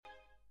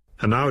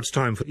And now it's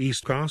time for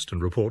Eastcast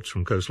and reports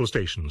from coastal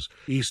stations.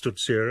 East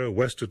Utsira,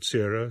 West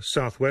Utsira,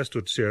 Southwest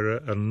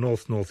Utsira and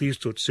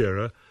North-Northeast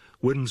Utsira,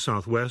 wind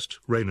southwest,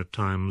 rain at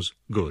times,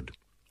 good.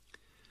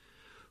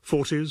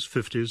 40s,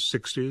 50s,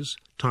 60s,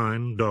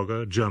 Tyne,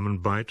 Dogger, German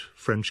Bight,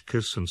 French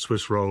Kiss and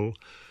Swiss Roll,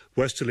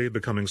 westerly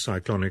becoming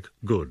cyclonic,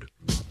 good.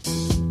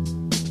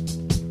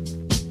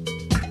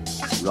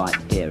 Right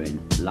here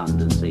in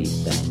London's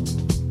East End.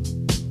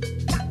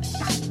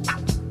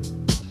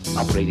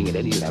 Operating at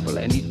any level,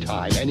 any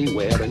time,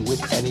 anywhere, and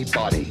with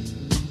anybody.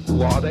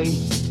 Who are they?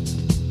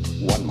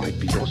 One might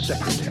be your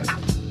secretary,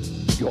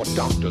 your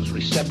doctor's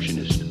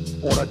receptionist,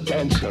 or a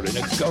dancer in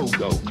a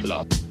go-go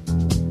club.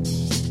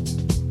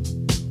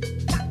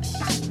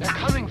 They're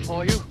coming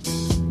for you.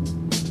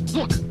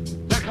 Look,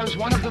 there comes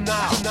one of them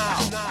now.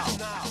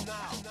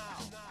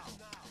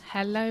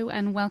 Hello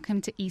and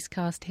welcome to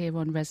Eastcast here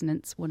on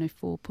Resonance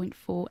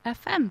 104.4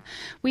 FM.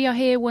 We are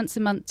here once a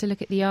month to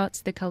look at the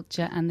arts, the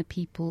culture and the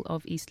people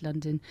of East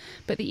London.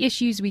 But the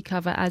issues we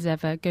cover, as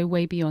ever, go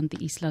way beyond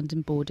the East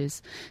London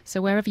borders.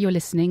 So wherever you're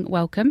listening,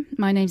 welcome.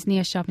 My name's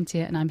Nia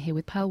Charpentier and I'm here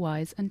with Pearl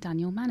Wise and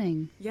Daniel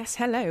Manning. Yes,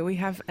 hello. We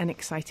have an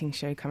exciting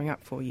show coming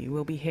up for you.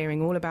 We'll be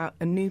hearing all about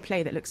a new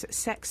play that looks at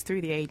sex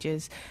through the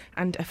ages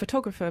and a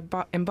photographer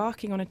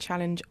embarking on a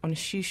challenge on a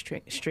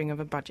shoestring of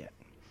a budget.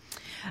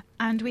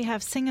 And we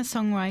have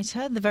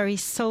singer-songwriter, the very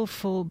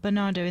soulful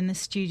Bernardo in the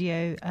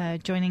studio,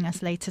 joining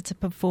us later to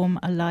perform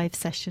a live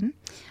session.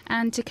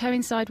 And to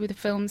coincide with the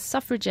film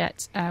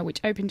Suffragette,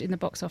 which opened in the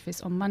box office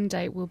on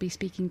Monday, we'll be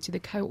speaking to the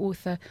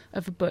co-author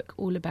of a book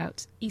all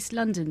about East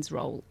London's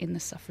role in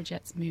the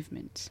suffragettes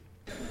movement.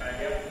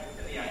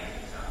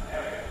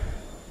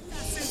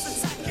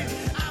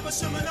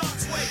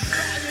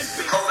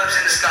 Problems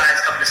in the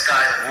skies come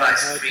disguised as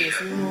prices of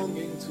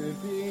freedom.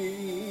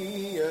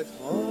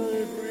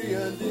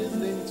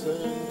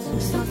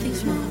 Something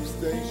small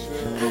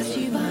passed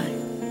you by.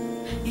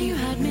 You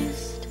had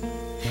missed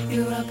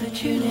your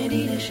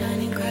opportunity to shine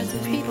in crowds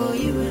of people.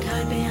 You would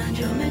hide behind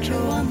your metro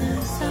on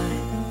the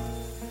side.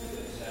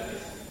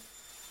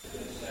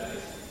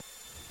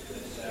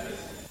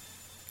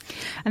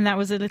 And that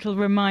was a little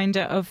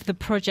reminder of the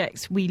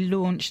project we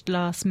launched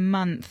last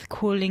month,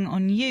 calling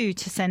on you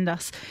to send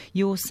us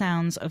your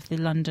sounds of the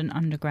London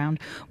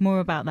Underground. More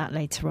about that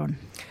later on.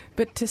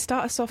 But to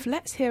start us off,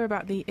 let's hear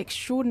about the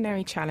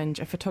extraordinary challenge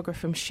a photographer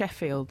from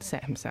Sheffield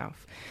set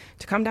himself.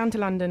 To come down to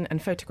London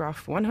and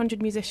photograph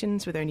 100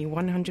 musicians with only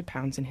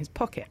 £100 in his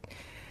pocket.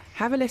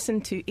 Have a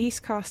listen to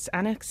Eastcast's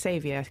Anna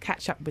Xavier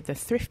catch up with the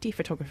thrifty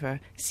photographer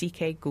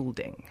C.K.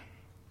 Goulding.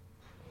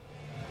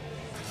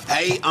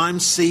 Hey, I'm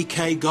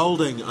C.K.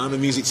 Goulding. I'm a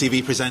music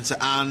TV presenter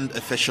and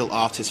official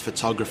artist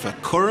photographer,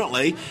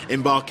 currently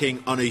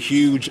embarking on a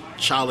huge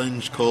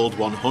challenge called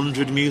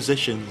 100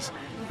 Musicians.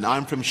 Now,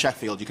 I'm from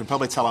Sheffield. You can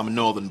probably tell I'm a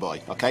northern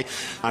boy, OK?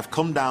 I've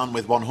come down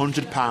with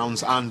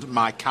 £100 and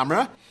my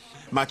camera.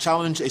 My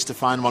challenge is to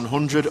find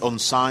 100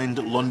 unsigned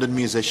London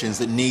musicians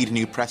that need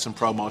new press and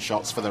promo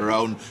shots for their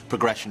own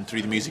progression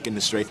through the music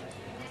industry.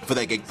 For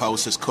their gig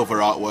posters, cover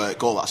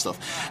artwork, all that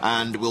stuff.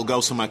 And we'll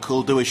go somewhere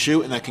cool, do a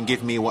shoot, and they can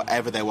give me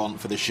whatever they want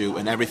for the shoot,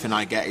 and everything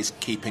I get is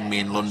keeping me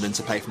in London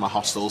to pay for my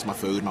hostels, my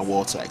food, my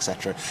water,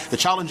 etc. The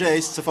challenge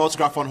is to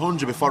photograph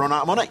 100 before I run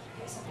out of money.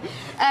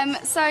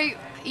 So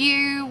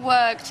you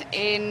worked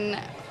in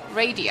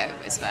radio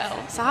as well.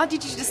 So how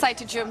did you decide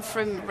to jump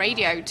from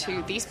radio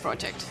to this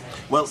project?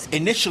 Well,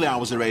 initially I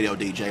was a radio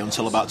DJ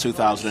until about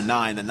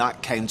 2009, and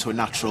that came to a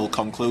natural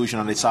conclusion.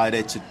 I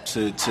decided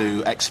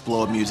to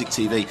explore music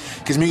TV,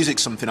 because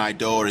music's something I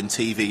adore, and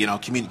TV, you know,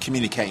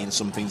 communicating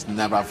something's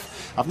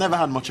I've never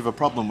had much of a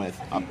problem with.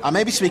 I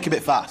maybe speak a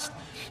bit fast.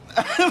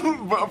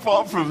 But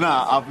apart from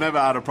that, I've never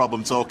had a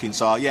problem talking.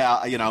 So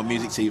yeah, you know,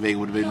 music TV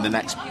would have been the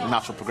next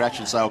natural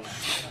progression. So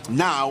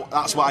now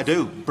that's what I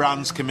do.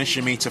 Brands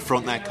commission me to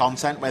front their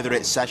content, whether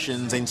it's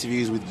sessions,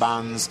 interviews with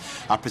bands.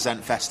 I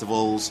present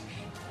festivals,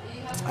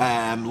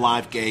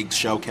 live gigs,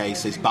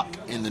 showcases back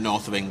in the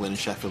north of England,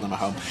 Sheffield, my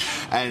home.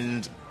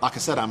 And like I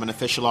said, I'm an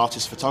official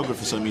artist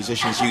photographer, so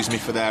musicians use me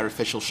for their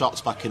official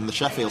shots back in the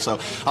Sheffield. So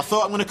I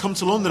thought I'm going to come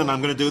to London and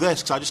I'm going to do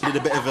this, because I just need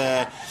a bit of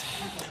a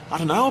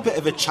bit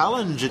of a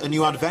challenge, a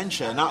new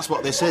adventure, and that's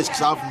what this is,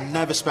 because I've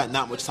never spent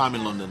that much time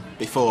in London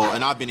before,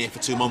 and I've been here for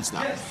 2 months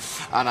now,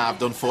 and I've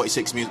done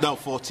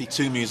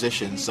 42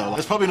 musicians, so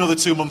there's probably another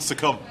 2 months to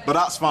come, but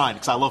that's fine,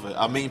 because I love it.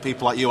 I'm meeting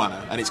people like you,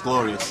 Anna, and it's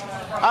glorious.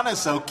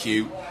 Anna's so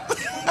cute.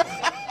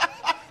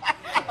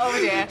 Oh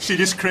dear. She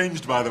just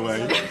cringed, by the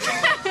way.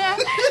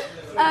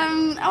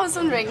 I was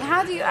wondering,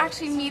 how do you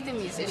actually meet the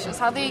musicians?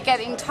 How do you get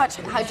in touch?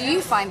 How do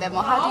you find them,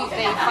 or how do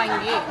they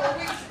find you?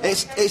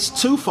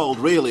 It's twofold,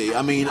 really.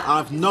 I mean,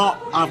 I've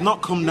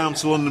not come down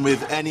to London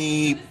with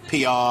any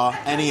PR,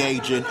 any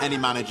agent, any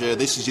manager.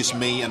 This is just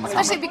me and my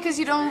camera. Especially because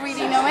you don't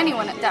really know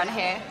anyone down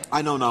here.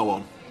 I know no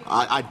one.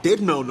 I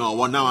did know no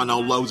one. Now I know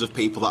loads of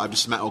people that I've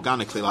just met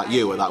organically, like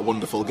you, at that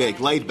wonderful gig.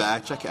 Laid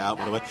Bear, check it out,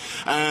 by the way.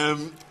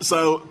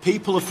 So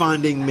people are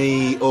finding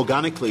me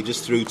organically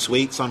just through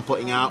tweets I'm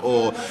putting out,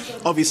 or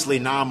obviously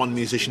now I'm on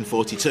Musician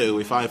 42.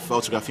 If I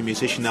photograph a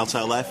musician, they'll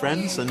tell their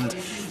friends, and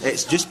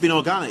it's just been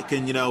organic,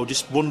 and, you know,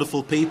 just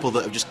wonderful people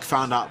that have just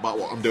found out about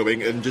what I'm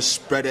doing and just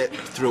spread it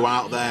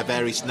throughout their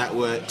various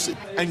networks.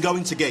 And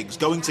going to gigs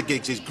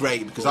is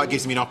great, because that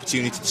gives me an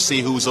opportunity to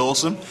see who's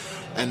awesome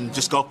and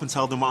just go up and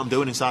tell them what I'm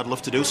doing and say I'd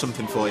love to do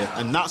something for you.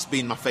 And that's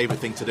been my favourite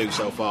thing to do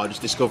so far,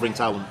 just discovering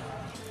talent.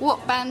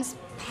 What bands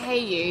pay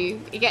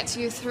you? It gets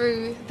you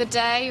through the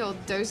day or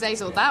those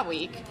days or that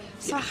week.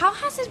 So how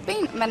has it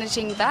been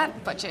managing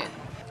that budget?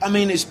 I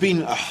mean, there's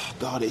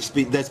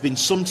been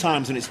some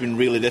times when it's been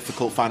really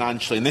difficult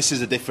financially, and this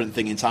is a different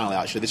thing entirely,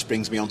 actually. This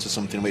brings me on to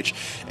something which,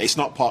 it's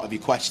not part of your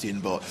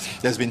question, but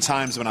there's been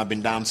times when I've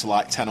been down to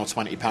like £10 or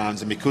 £20,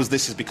 and because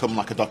this has become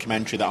like a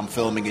documentary that I'm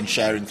filming and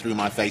sharing through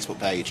my Facebook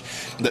page,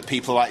 that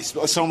people like,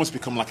 it's almost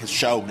become like a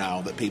show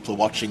now, that people are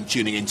watching,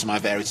 tuning into my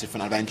various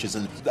different adventures.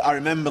 And I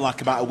remember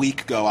like about a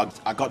week ago,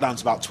 I got down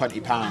to about £20,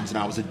 and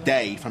I was a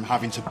day from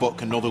having to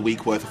book another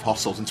week worth of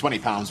hostels, and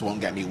 £20 won't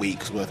get me a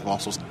week's worth of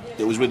hostels.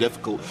 It was really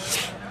difficult.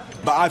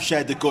 But I've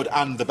shared the good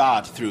and the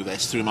bad through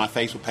my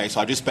Facebook page,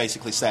 so I just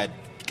basically said,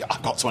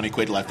 I've got 20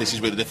 quid left, this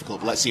is really difficult,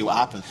 but let's see what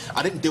happens.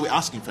 I didn't do it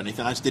asking for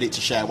anything, I just did it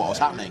to share what was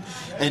happening.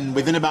 And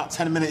within about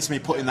 10 minutes of me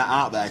putting that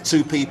out there,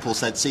 2 people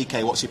said,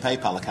 CK, what's your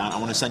PayPal account? I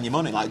want to send you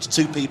money. Like,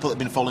 2 people that have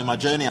been following my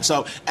journey.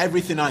 So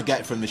everything I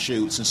get from the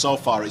shoots, and so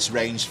far it's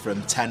ranged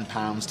from £10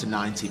 to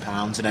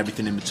 £90 and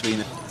everything in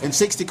between. And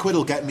 60 quid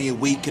will get me a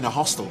week in a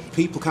hostel.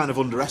 People kind of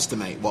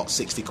underestimate what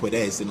 60 quid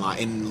is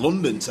in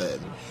London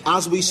terms.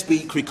 As we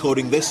speak,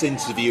 recording this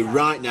interview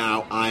right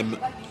now, I'm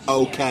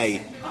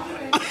okay.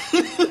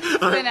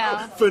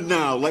 For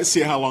now, let's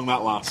see how long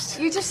that lasts.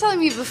 You were just telling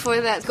me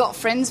before that got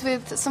friends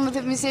with some of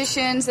the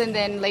musicians, and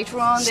then later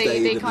on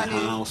they kind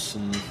of house.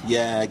 And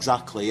yeah,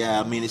 exactly.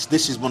 Yeah, I mean,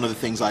 this is one of the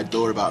things I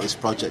adore about this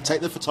project. Take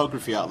the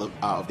photography out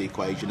of the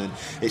equation, and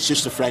it's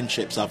just the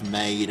friendships I've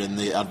made and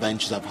the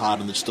adventures I've had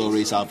and the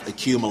stories I've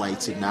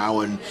accumulated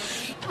now. And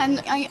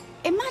I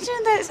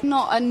imagine that it's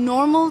not a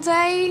normal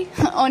day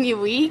on your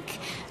week.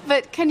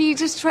 But can you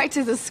just try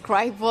to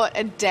describe what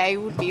a day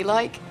would be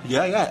like?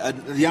 Yeah.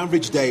 The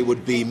average day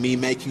would be me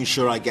making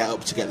sure I get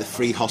up to get the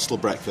free hostel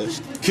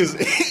breakfast. Because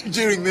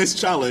during this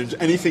challenge,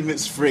 anything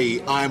that's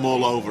free, I'm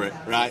all over it,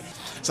 right?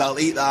 So I'll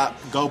eat that,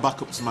 go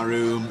back up to my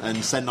room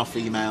and send off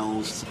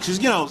emails. Because,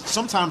 you know,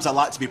 sometimes I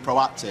like to be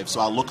proactive, so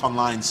I'll look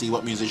online, see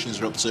what musicians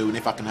are up to, and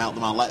if I can help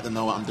them, I'll let them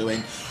know what I'm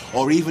doing.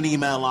 Or even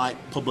email, like,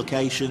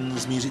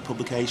 music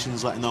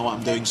publications, let them know what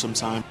I'm doing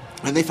sometime.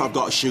 And if I've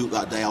got a shoot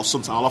that day, I'll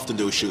often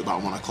do a shoot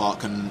about 1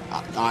 o'clock, and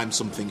I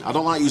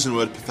don't like using the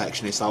word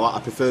perfectionist,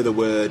 I prefer the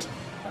word...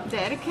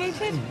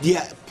 Dedicated?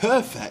 Yeah,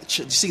 perfect.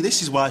 You see,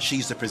 this is why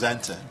she's the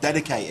presenter.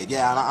 Dedicated,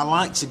 yeah. And I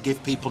like to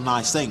give people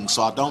nice things,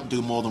 so I don't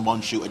do more than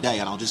 1 shoot a day,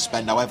 and I'll just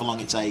spend however long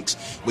it takes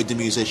with the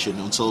musician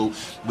until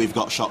we've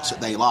got shots that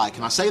they like.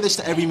 And I say this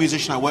to every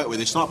musician I work with.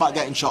 It's not about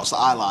getting shots that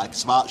I like.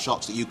 It's about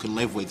shots that you can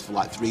live with for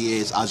like 3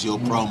 years as your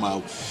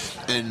promo.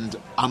 And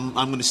I'm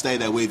going to stay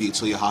there with you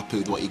till you're happy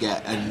with what you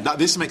get. And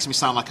this makes me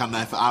sound like I'm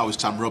there for hours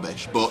because I'm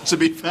rubbish. But to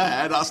be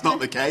fair, that's not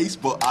the case.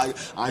 But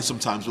I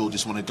sometimes will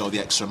just want to go the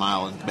extra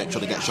mile and make sure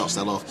they get shots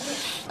they love.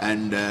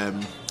 And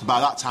by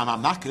that time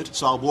I'm knackered,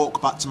 so I'll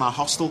walk back to my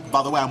hostel.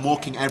 By the way, I'm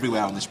walking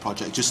everywhere on this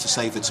project just to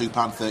save the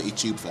 £2.30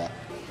 tube fare.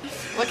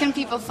 What can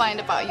people find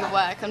about your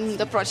work and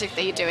the project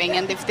that you're doing?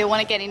 And if they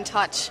want to get in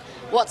touch,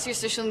 what's your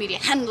social media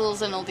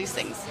handles and all these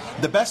things?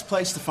 The best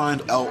place to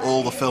find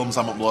all the films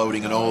I'm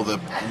uploading and all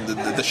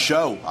the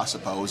show, I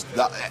suppose,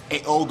 that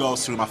it all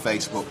goes through my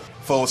Facebook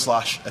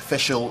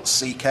 /official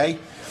CK.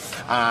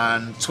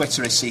 And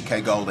Twitter is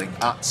CK Golding,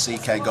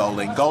 @CK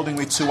Golding. Golding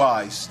with 2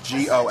 I's,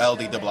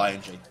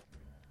 GOLDING.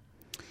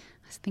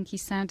 I think you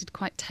sounded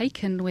quite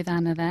taken with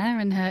Anna there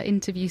and her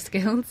interview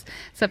skills.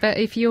 So, but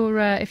if you're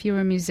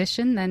a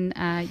musician, then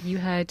you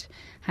heard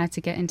how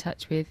to get in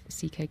touch with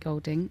CK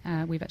Golding.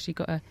 We've actually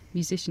got a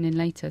musician in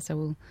later, so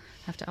we'll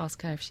have to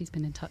ask her if she's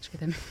been in touch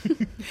with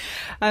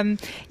him.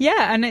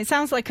 Yeah, and it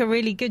sounds like a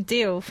really good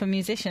deal for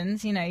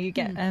musicians. You know, you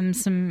get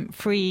some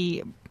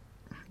free,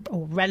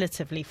 or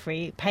relatively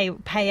free,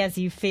 pay as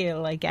you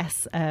feel, I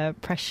guess,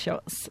 press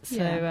shots.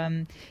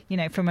 So, you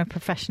know, from a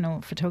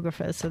professional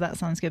photographer. So that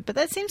sounds good. But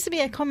there seems to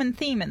be a common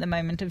theme at the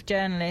moment of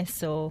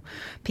journalists or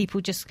people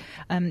just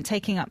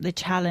taking up the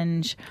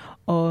challenge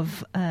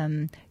of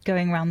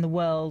going around the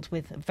world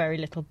with very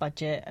little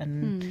budget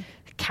and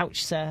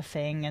couch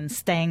surfing and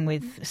staying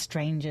with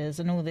strangers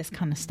and all this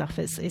kind of stuff.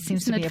 It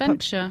seems to be an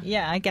adventure.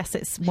 I guess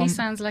it's. He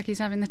sounds like he's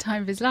having the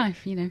time of his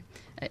life. You know,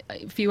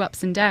 a few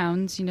ups and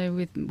downs. You know,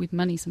 with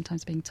money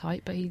sometimes being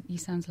tight, but he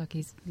sounds like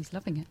he's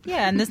loving it.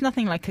 Yeah, and there's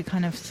nothing like a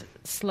kind of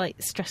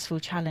slight stressful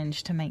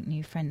challenge to make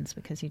new friends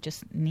because you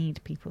just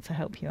need people to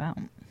help you out.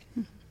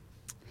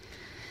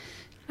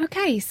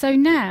 Okay, so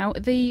now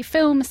the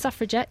film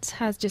Suffragettes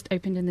has just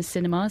opened in the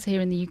cinemas here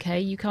in the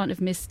UK. You can't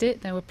have missed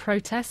it. There were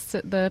protests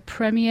at the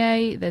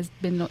premiere. There's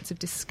been lots of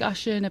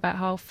discussion about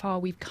how far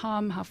we've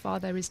come, how far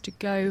there is to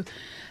go.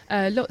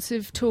 Lots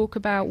of talk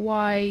about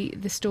why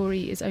the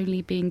story is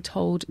only being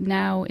told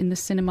now in the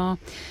cinema.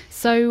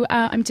 So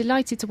I'm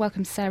delighted to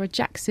welcome Sarah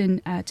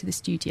Jackson to the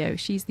studio.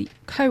 She's the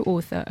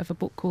co-author of a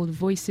book called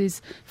Voices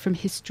from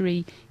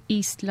History,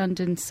 East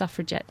London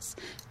Suffragettes.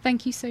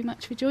 Thank you so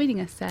much for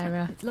joining us,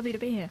 Sarah. It's lovely to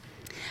be here.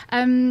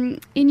 In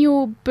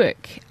your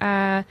book,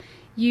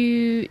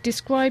 you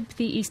describe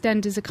the East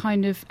End as a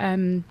kind of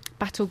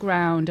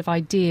battleground of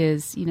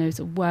ideas, you know,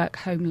 sort of work,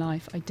 home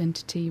life,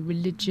 identity,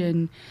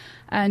 religion.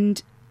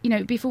 And, you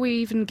know, before we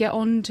even get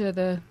on to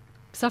the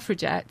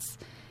suffragettes,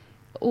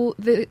 all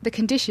the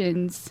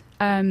conditions,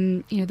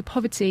 you know, the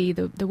poverty,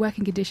 the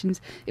working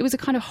conditions, it was a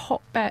kind of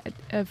hotbed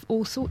of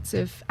all sorts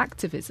of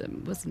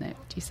activism, wasn't it,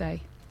 do you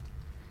say?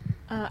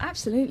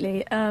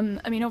 Absolutely. I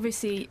mean,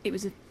 obviously, it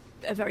was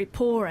a very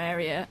poor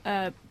area,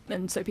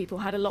 and so people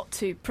had a lot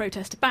to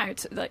protest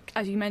about. Like,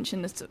 as you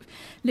mentioned, the sort of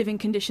living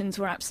conditions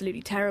were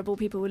absolutely terrible.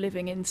 People were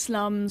living in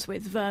slums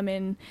with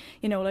vermin,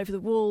 you know, all over the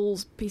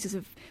walls, pieces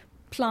of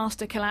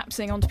plaster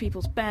collapsing onto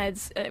people's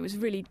beds. It was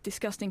really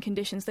disgusting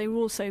conditions. They were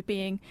also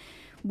being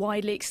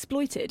widely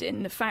exploited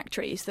in the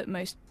factories that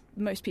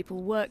most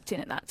people worked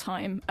in at that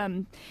time,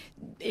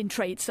 in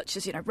trades such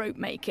as, you know, rope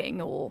making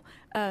or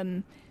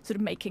sort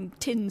of making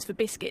tins for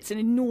biscuits, an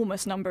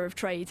enormous number of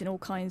trades in all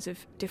kinds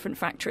of different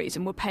factories,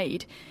 and were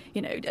paid,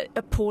 you know,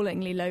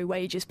 appallingly low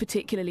wages,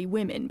 particularly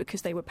women,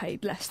 because they were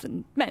paid less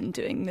than men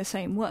doing the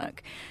same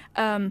work.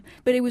 But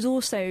it was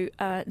also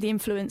the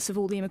influence of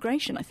all the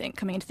immigration, I think,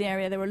 coming into the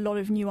area. There were a lot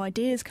of new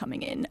ideas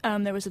coming in.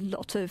 There was a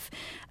lot of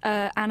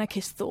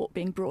anarchist thought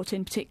being brought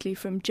in, particularly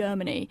from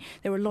Germany.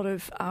 There were a lot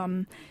of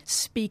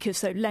speakers.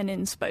 So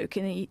Lenin spoke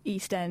in the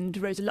East End.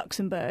 Rosa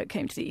Luxemburg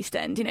came to the East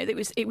End. You know,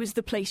 it was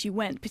the place you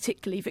went,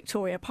 particularly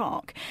Victoria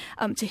Park,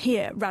 to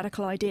hear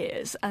radical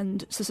ideas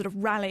and to sort of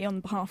rally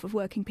on behalf of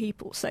working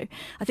people. So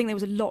I think there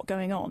was a lot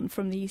going on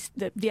from the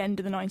end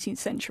of the 19th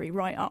century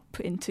right up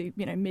into,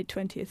 you know, mid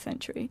 20th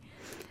century.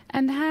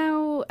 And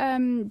how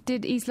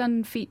did East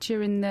London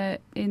feature in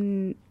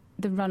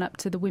the run up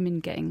to the women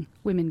getting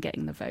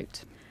the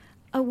vote?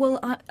 Well,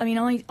 I mean,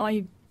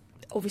 I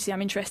obviously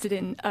I'm interested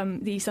in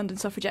the East London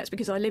suffragettes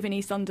because I live in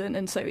East London,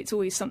 and so it's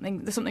always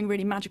there's something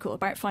really magical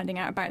about finding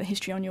out about the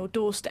history on your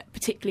doorstep,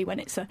 particularly when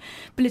it's a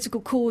political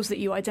cause that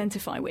you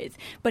identify with.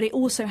 But it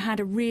also had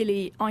a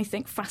really, I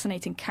think,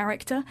 fascinating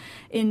character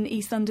in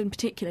East London,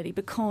 particularly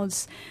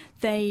because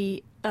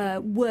they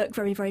work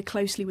very, very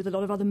closely with a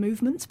lot of other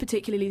movements,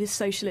 particularly the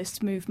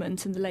socialist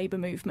movement and the Labour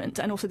movement,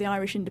 and also the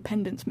Irish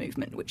independence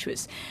movement, which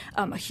was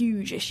a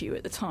huge issue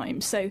at the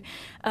time. So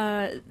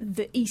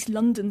the East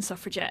London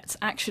suffragettes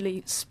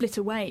actually split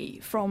away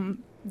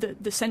from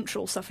the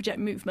central suffragette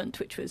movement,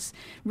 which was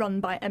run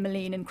by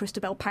Emmeline and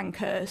Christabel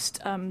Pankhurst,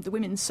 the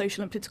Women's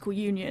Social and Political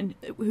Union,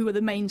 who are the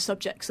main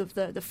subjects of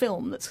the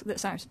film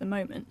that's out at the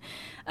moment.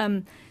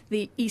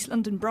 The East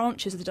London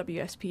branches of the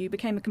WSPU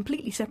became a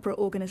completely separate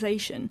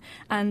organisation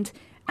and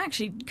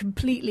actually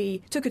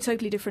took a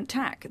totally different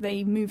tack.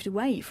 They moved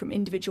away from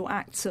individual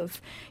acts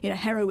of, you know,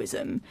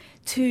 heroism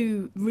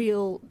to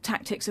real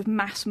tactics of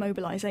mass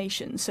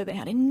mobilisation. So they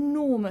had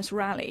enormous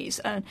rallies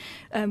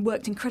and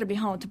worked incredibly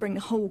hard to bring the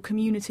whole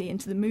community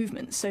into the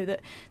movement, so that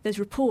there's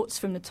reports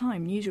from the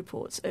time, news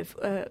reports, of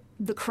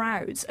the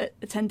crowds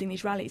attending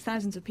these rallies,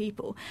 thousands of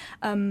people,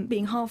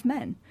 being half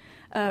men,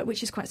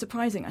 which is quite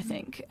surprising, I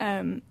think.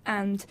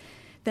 And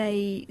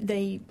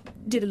they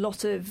did a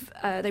lot of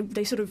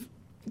they sort of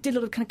did a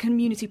lot of kind of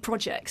community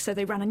projects. So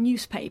they ran a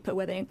newspaper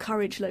where they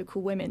encouraged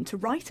local women to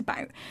write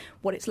about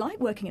what it's like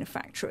working in a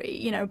factory,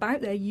 you know, about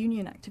their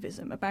union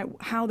activism, about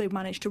how they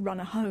managed to run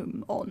a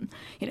home on,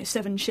 you know,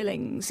 7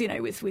 shillings, you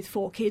know, with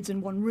 4 kids in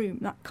one room,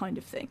 that kind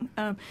of thing.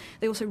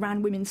 They also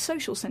ran women's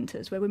social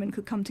centres where women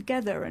could come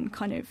together and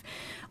kind of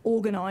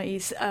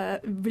organise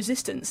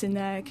resistance in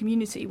their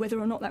community, whether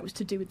or not that was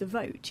to do with the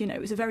vote. You know,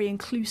 it was a very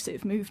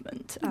inclusive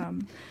movement.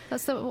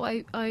 That's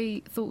what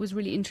I thought was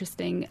really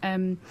interesting.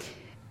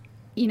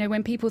 You know,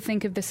 when people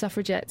think of the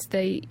suffragettes,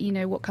 they, you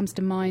know, what comes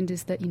to mind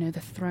is that, you know,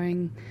 the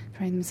throwing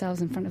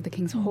themselves in front of the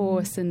king's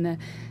horse and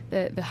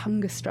the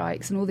hunger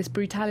strikes and all this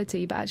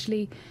brutality. But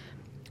actually,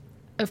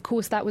 of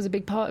course, that was a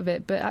big part of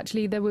it. But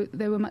actually, there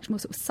were much more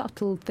sort of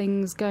subtle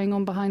things going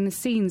on behind the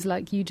scenes,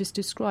 like you just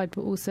described,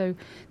 but also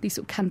these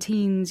sort of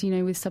canteens, you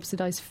know, with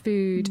subsidised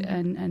food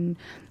and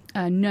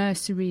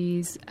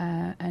nurseries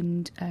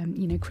and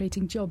you know,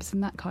 creating jobs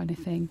and that kind of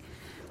thing.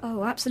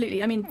 Oh,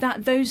 absolutely. I mean,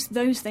 those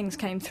things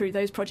came through,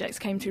 those projects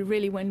came through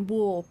really when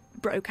war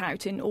broke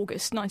out in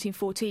August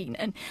 1914.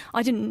 And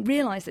I didn't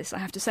realise this, I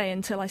have to say,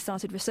 until I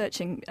started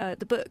researching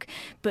the book.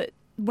 But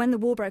when the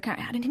war broke out,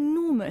 it had an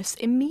enormous,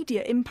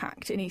 immediate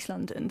impact in East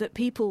London, that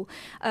people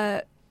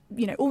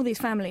all these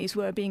families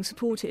were being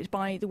supported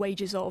by the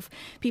wages of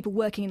people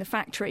working in the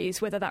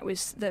factories, whether that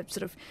was the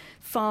sort of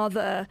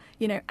father,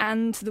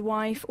 and the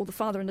wife, or the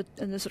father and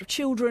the sort of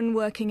children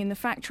working in the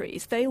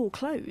factories. They all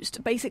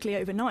closed basically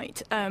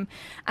overnight. And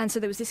so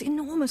there was this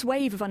enormous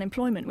wave of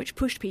unemployment which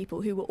pushed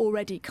people who were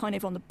already kind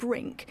of on the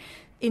brink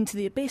into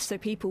the abyss. So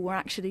people were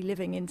actually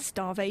living in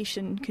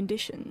starvation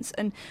conditions.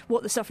 And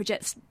what the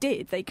suffragettes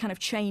did, they kind of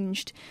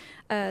changed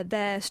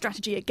their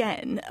strategy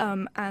again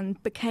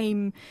and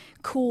became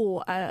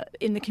core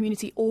in the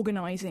community,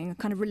 organising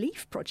kind of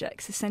relief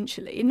projects,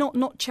 essentially.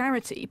 Not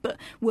charity, but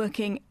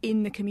working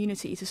in the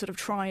community to sort of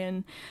try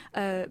and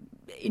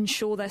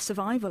ensure their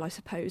survival, I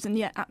suppose. And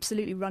yet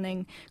absolutely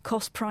running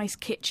cost-price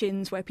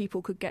kitchens where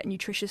people could get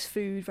nutritious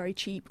food very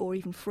cheap or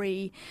even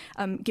free,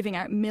 giving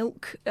out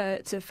milk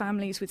to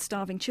families with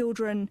starving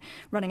children,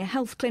 running a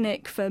health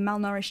clinic for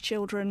malnourished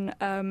children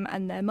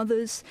and their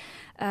mothers.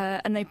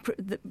 And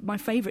my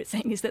favourite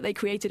thing is that they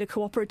created a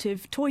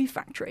cooperative toy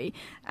factory,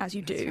 as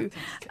you do,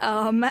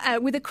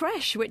 with a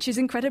creche, which is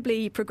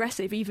incredibly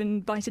progressive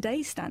even by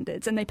today's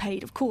standards. And they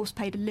paid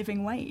a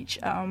living wage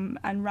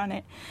and ran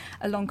it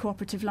along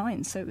cooperative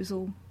lines, so it was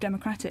all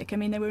democratic. I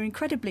mean, they were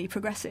incredibly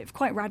progressive,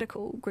 quite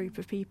radical group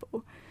of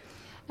people.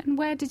 And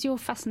where did your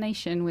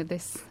fascination with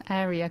this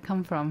area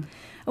come from?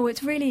 Oh,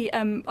 it's really...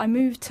 I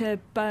moved to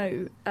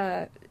Bow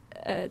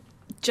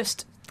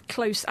just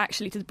close,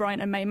 actually, to the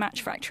Bryant and May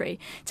Match Factory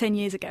 10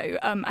 years ago.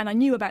 And I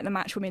knew about the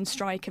Match Women's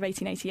Strike of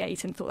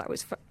 1888 and thought that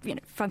was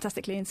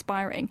fantastically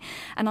inspiring.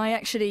 And I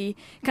actually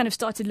kind of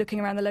started looking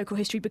around the local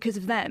history because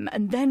of them,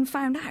 and then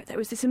found out there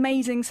was this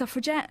amazing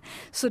suffragette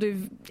sort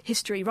of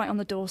history right on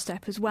the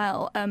doorstep as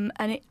well.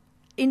 And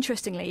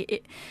interestingly,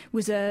 it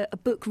was a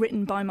book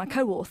written by my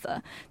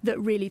co-author that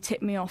really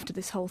tipped me off to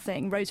this whole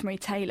thing, Rosemary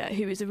Taylor,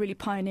 who is a really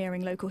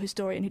pioneering local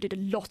historian who did a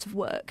lot of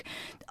work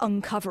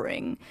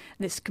uncovering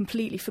this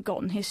completely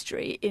forgotten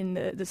history in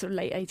the sort of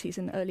late 80s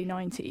and early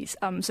 90s.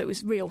 So it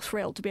was a real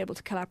thrill to be able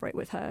to collaborate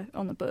with her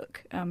on the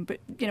book. But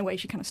in a way,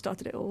 she kind of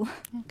started it all.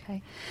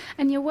 Okay.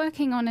 And you're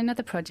working on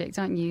another project,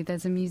 aren't you?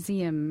 There's a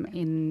museum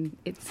in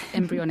its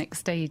embryonic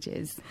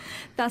stages.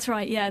 That's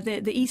right, yeah.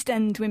 The East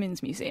End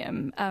Women's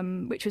Museum,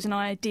 which was an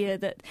idea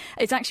that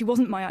it actually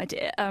wasn't my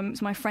idea. It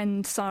was my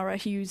friend Sarah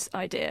Hughes'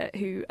 idea,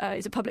 who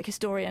is a public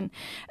historian.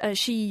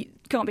 She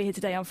can't be here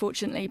today,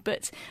 unfortunately,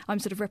 but I'm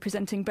sort of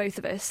representing both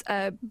of us.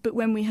 But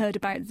when we heard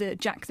about the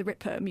Jack the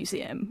Ripper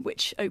Museum,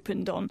 which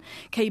opened on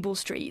Cable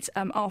Street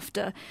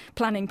after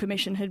planning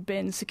permission had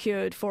been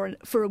secured for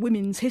a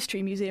women's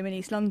history museum in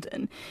East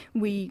London,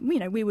 we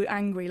were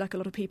angry, like a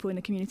lot of people in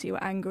the community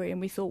were angry,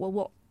 and we thought, well,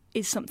 what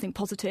is something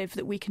positive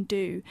that we can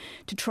do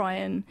to try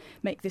and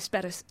make this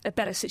a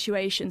better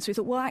situation. So we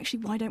thought, well, actually,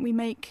 why don't we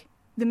make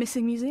the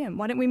missing museum?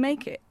 Why don't we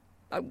make it?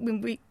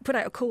 When we put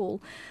out a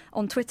call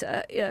on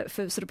Twitter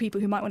for sort of people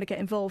who might want to get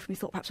involved, we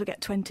thought perhaps we'll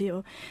get 20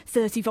 or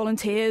 30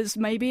 volunteers,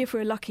 maybe, if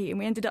we're lucky. And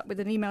we ended up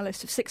with an email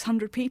list of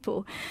 600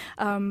 people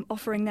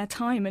offering their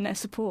time and their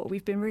support.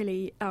 We've been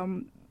really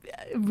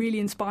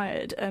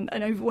inspired and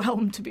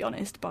overwhelmed, to be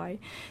honest, by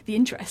the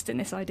interest in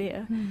this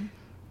idea.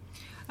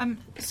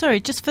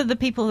 Sorry, just for the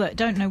people that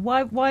don't know,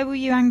 why were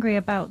you angry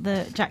about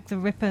the Jack the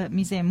Ripper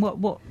Museum?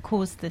 What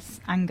caused this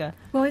anger?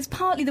 Well, it's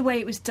partly the way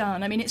it was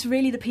done. I mean, it's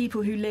really the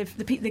people who live,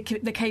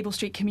 the Cable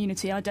Street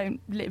community. I don't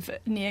live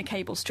near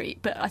Cable Street,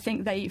 but I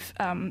think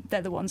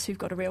they're the ones who've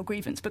got a real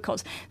grievance,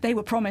 because they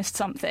were promised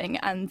something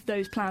and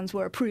those plans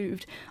were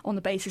approved on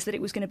the basis that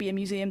it was going to be a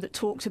museum that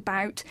talked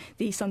about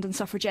the East London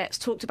suffragettes,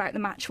 talked about the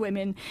Match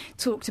Women,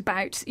 talked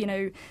about,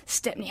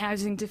 Stepney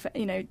Housing,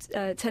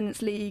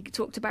 Tenants League,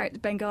 talked about the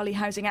Bengali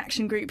Housing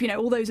Action Group,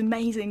 all those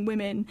amazing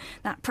women,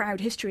 that proud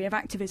history of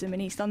activism in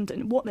East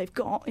London. What they've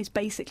got is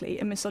basically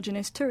a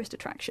misogynist tourist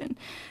attraction,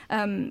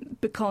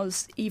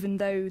 because even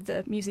though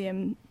the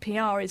museum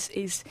PR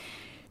is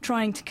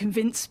trying to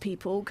convince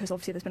people, because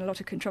obviously there's been a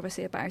lot of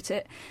controversy about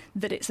it,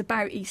 that it's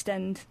about East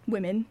End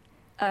women,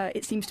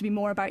 it seems to be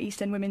more about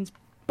East End women's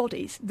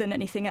bodies than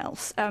anything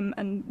else,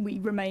 and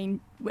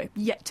we're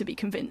yet to be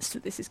convinced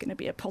that this is going to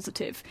be a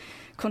positive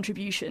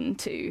contribution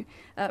to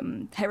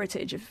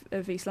heritage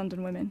of East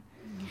London women.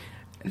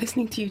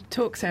 Listening to you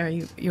talk, Sarah,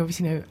 you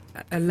obviously know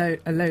a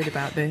load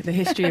about the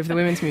history of the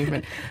women's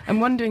movement. I'm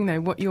wondering,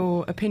 though, what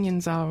your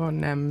opinions are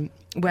on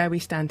where we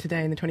stand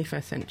today in the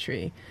 21st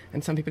century.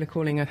 And some people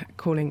are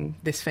calling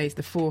this phase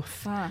the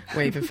fourth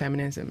wave of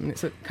feminism. And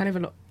it's kind of a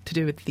lot to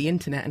do with the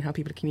internet and how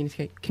people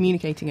are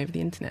communicating over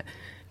the internet.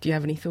 Do you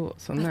have any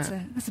thoughts on that?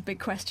 That's a big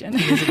question.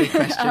 It is a big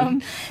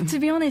question. To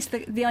be honest,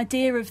 the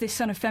idea of this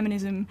sort of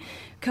feminism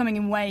coming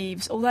in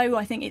waves, although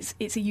I think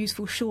it's a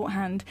useful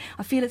shorthand,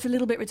 I feel it's a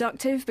little bit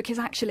reductive, because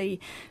actually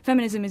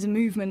feminism is a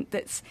movement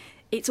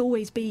it's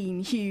always been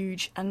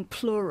huge and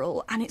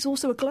plural, and it's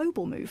also a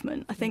global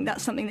movement. I think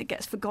that's something that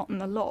gets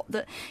forgotten a lot,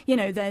 that,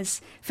 there's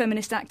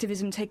feminist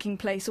activism taking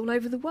place all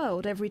over the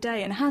world every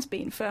day, and has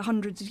been for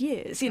hundreds of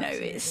years,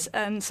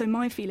 so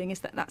my feeling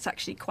is that that's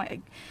actually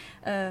quite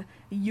a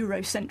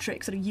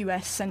Eurocentric, sort of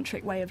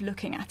US-centric way of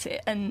looking at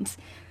it. And,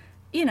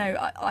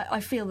 I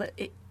feel that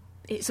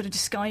it sort of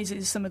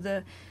disguises some of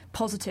the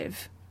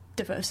positive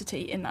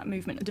diversity in that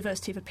movement, a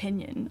diversity of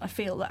opinion. I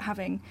feel that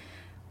having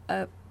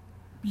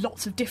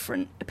lots of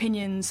different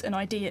opinions and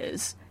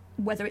ideas,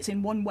 whether it's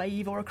in one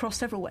wave or across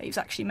several waves,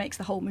 actually makes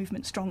the whole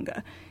movement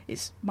stronger,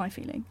 is my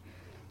feeling.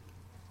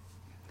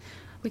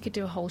 We could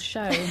do a whole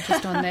show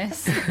just on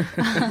this.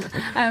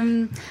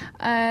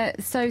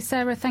 So,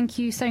 Sarah, thank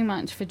you so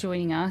much for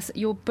joining us.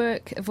 Your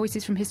book,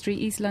 Voices from History,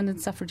 East London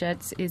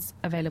Suffragettes, is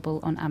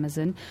available on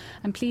Amazon.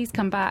 And please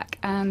come back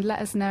and let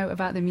us know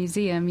about the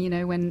museum,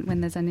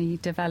 when there's any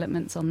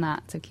developments on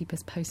that, so keep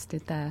us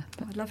posted there.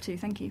 But I'd love to,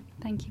 thank you.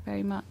 Thank you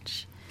very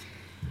much.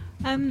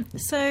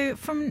 So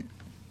from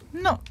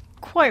not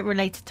quite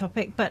related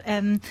topic, but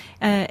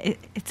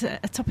it's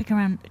a topic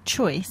around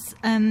choice.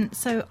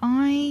 So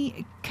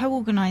I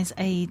co-organise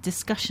a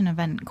discussion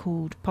event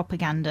called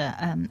Propaganda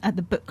at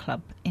the Book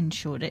Club in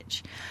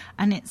Shoreditch,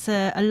 and it's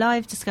a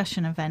live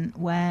discussion event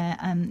where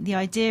the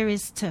idea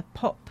is to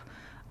pop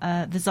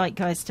the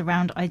zeitgeist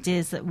around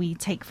ideas that we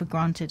take for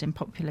granted in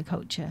popular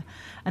culture.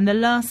 And the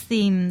last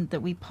theme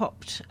that we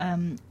popped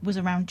was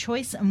around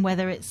choice and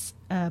whether it's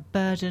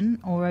burden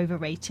or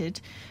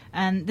overrated.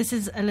 And this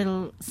is a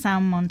little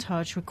sound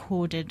montage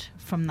recorded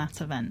from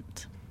that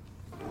event.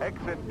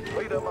 Exit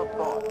freedom of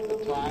thought.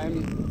 The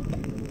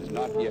time is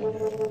not yet.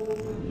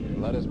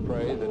 Let us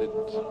pray that it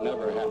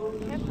never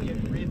happens. Can't we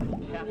agree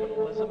that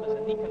capitalism is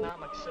an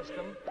economic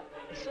system?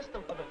 A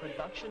system for the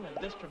production and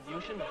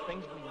distribution of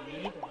things we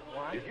need and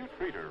want? If you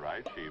treat her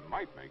right, she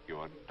might make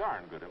you a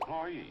darn good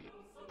employee.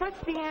 What's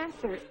the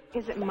answer?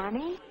 Is it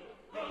money?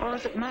 Or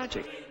is it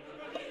magic?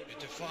 It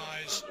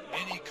defies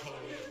any code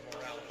of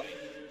morality.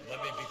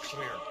 Let me be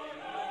clear.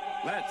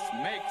 Let's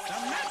make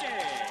some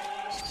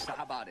magic! So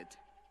how about it?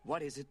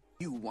 What is it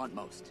you want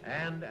most?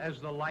 And as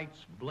the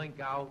lights blink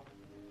out,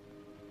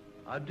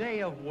 a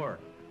day of work,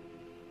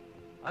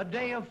 a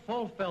day of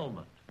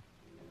fulfillment,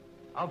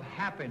 of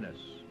happiness,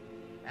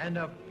 and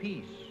of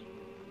peace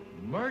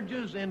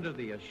merges into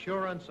the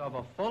assurance of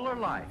a fuller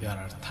life. There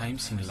are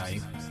times in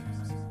life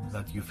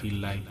that you feel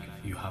like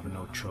you have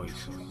no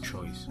choice,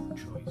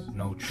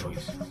 no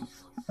choice.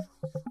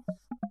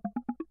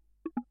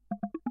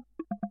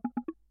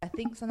 I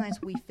think sometimes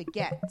we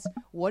forget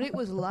what it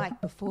was like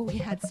before we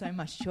had so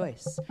much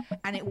choice.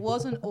 And it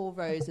wasn't all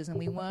roses and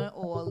we weren't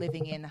all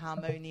living in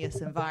harmonious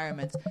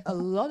environments. A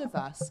lot of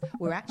us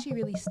were actually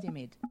really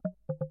stymied.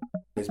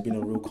 There's been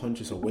a real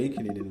conscious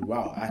awakening in,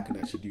 wow, I can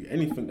actually do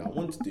anything that I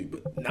want to do.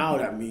 But now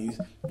that means,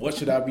 what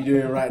should I be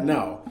doing right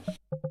now?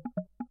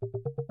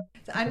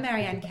 So I'm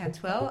Marianne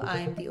Cantwell.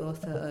 I'm the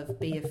author of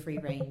Be a Free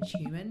Range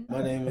Human.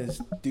 My name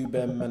is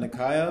Dubem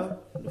Manakaya,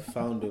 the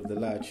founder of the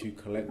Latitude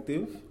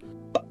Collective.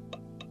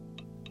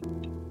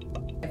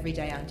 Every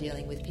day I'm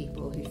dealing with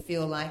people who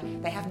feel like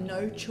they have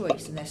no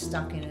choice and they're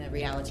stuck in a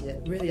reality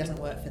that really doesn't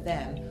work for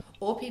them,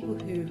 or people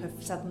who have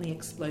suddenly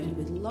exploded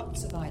with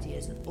lots of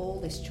ideas and all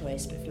this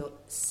choice but feel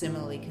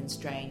similarly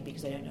constrained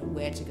because they don't know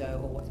where to go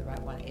or what the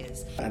right one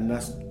is. And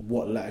that's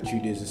what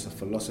Latitude is. It's a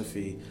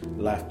philosophy,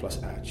 life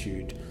plus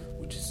attitude,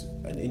 which is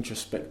an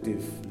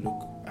introspective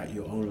look at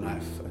your own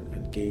life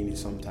and gaining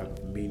some type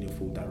of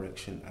meaningful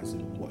direction, as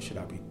in what should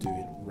I be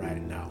doing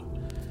right now.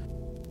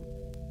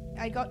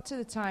 I got to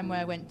the time where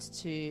I went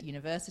to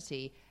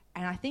university,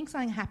 and I think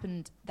something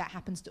happened that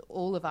happens to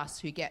all of us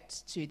who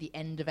get to the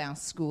end of our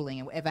schooling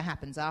and whatever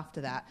happens after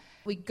that.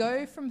 We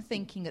go from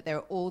thinking that there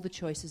are all the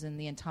choices in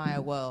the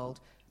entire world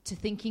to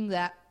thinking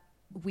that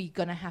we're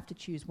going to have to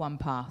choose one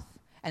path,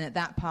 and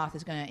that path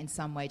is going to in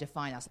some way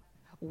define us.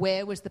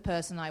 Where was the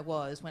person I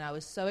was when I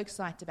was so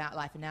excited about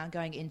life and now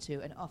going into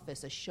an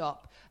office, a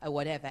shop, or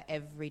whatever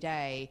every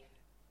day?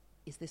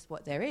 Is this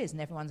what there is? And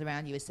everyone's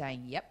around you is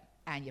saying, yep.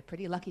 And you're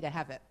pretty lucky to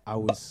have it. I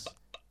was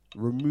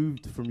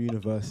removed from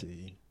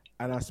university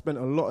and I spent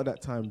a lot of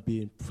that time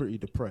being pretty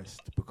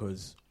depressed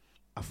because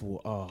I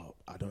thought,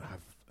 I don't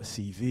have a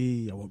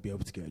CV, I won't be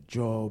able to get a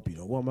job,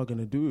 what am I going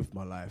to do with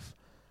my life?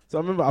 So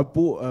I remember I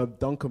bought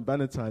Duncan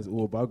Bannatyne's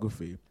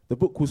autobiography. The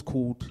book was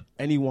called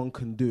Anyone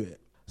Can Do It.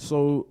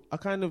 So I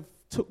kind of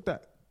took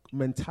that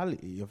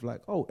mentality of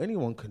like,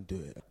 anyone can do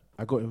it.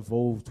 I got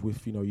involved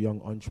with,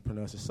 young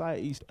entrepreneur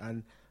societies,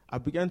 and I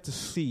began to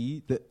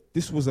see that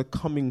this was a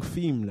coming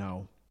theme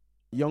now.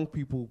 Young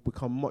people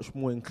become much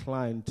more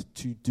inclined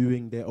to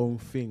doing their own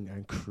thing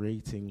and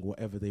creating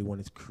whatever they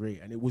wanted to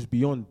create. And it was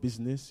beyond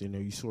business.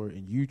 You saw it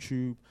in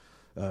YouTube,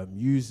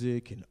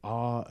 music, and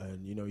art,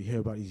 and, you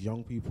hear about these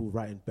young people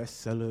writing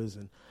bestsellers.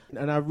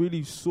 And I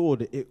really saw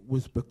that it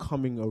was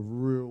becoming a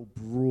real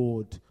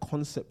broad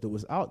concept that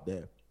was out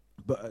there.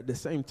 But at the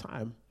same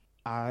time,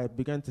 I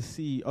began to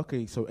see,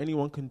 so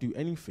anyone can do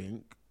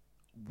anything.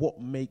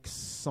 What makes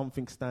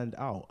something stand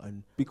out?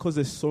 And because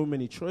there's so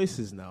many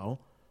choices now,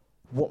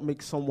 what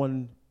makes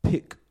someone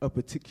pick a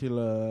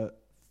particular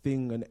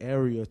thing, an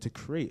area to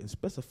create and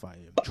specify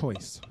it?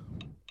 Choice.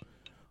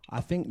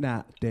 I think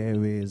that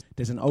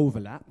there's an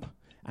overlap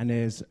and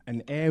there's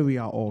an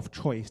area of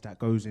choice that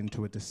goes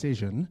into a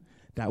decision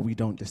that we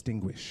don't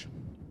distinguish.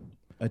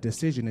 A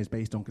decision is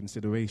based on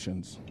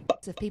considerations.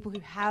 Of people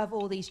who have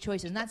all these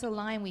choices, and that's a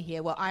line we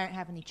hear, well, I don't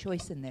have any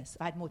choice in this.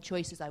 If I had more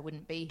choices, I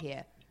wouldn't be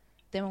here.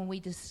 then when we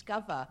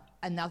discover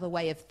another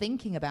way of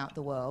thinking about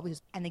the world,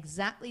 and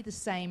exactly the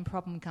same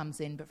problem comes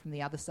in, but from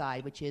the other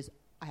side, which is,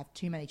 I have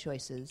too many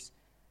choices.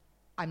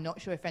 I'm not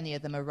sure if any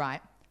of them are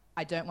right.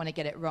 I don't want to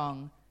get it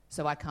wrong,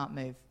 so I can't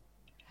move.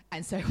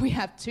 And so we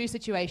have two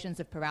situations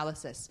of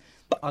paralysis.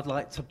 I'd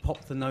like to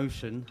pop the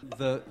notion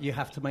that you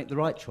have to make the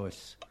right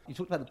choice. You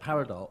talked about the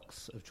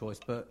paradox of choice,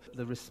 but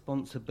the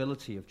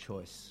responsibility of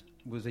choice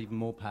was even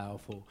more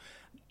powerful.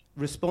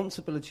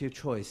 Responsibility of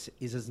choice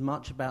is as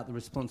much about the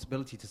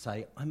responsibility to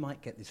say, I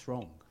might get this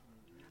wrong,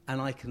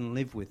 and I can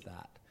live with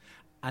that.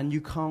 And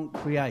you can't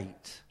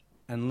create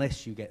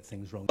unless you get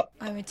things wrong.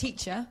 I'm a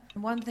teacher.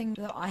 One thing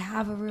that I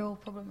have a real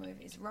problem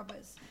with is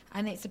rubbers.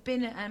 And it's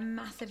been a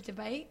massive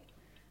debate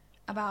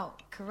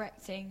about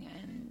correcting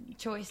and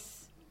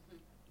choice.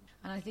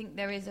 And I think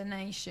there is a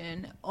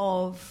nation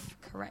of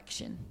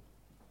correction.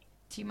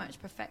 Too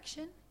much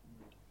perfection.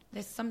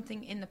 There's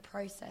something in the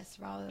process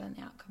rather than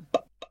the outcome.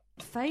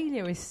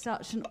 Failure is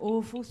such an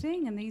awful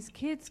thing, and these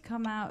kids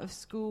come out of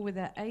school with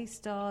their A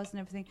stars and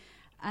everything,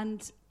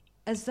 and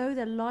as though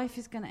their life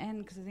is going to end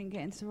because they didn't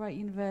get into the right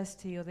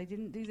university, or they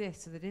didn't do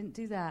this, or they didn't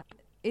do that.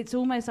 It's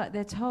almost like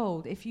they're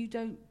told, if you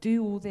don't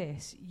do all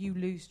this, you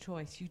lose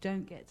choice. You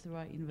don't get to the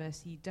right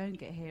university, you don't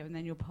get here, and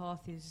then your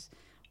path is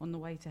on the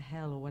way to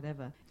hell or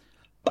whatever.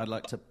 I'd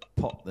like to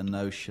pop the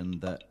notion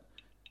that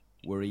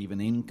we're even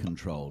in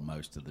control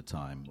most of the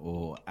time,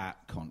 or at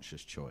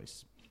conscious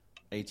choice.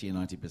 80 or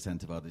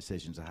 90% of our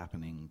decisions are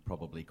happening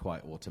probably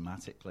quite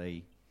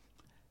automatically.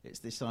 It's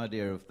this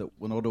idea of that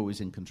we're not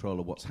always in control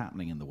of what's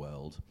happening in the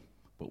world,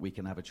 but we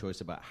can have a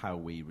choice about how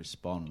we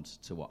respond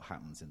to what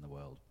happens in the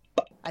world.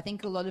 I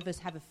think a lot of us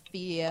have a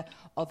fear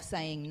of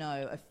saying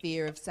no, a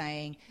fear of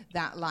saying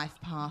that life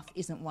path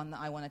isn't one that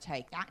I want to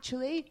take.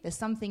 Actually, there's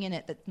something in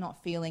it that's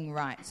not feeling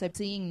right. So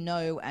seeing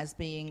no as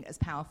being as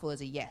powerful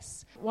as a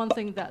yes. One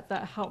thing that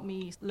helped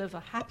me live a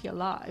happier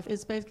life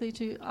is basically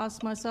to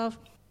ask myself,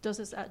 does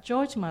this add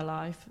joy to my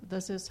life?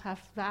 Does this have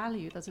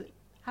value? Does it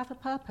have a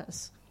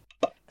purpose?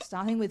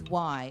 Starting with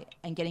why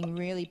and getting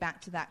really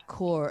back to that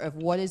core of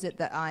what is it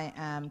that I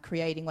am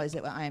creating, what is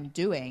it that I am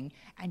doing,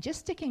 and just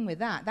sticking with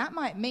that. That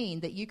might mean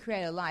that you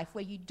create a life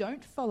where you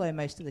don't follow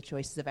most of the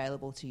choices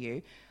available to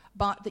you,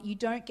 but that you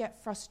don't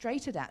get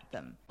frustrated at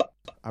them.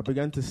 I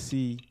began to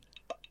see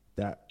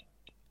that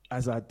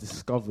as I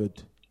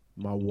discovered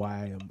my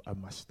why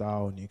and my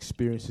style and the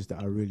experiences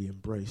that I really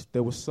embraced,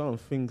 there were certain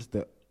things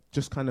that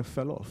just kind of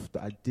fell off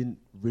that I didn't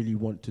really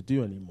want to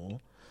do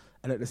anymore.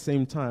 And at the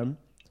same time,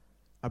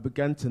 I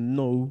began to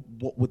know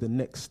what were the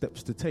next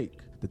steps to take,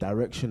 the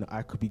direction that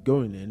I could be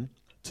going in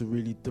to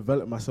really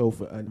develop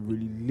myself and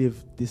really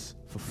live this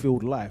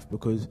fulfilled life,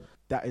 because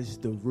that is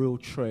the real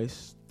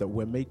choice that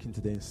we're making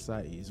today in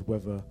society, is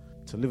whether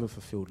to live a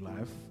fulfilled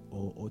life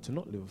or to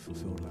not live a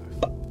fulfilled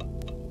life.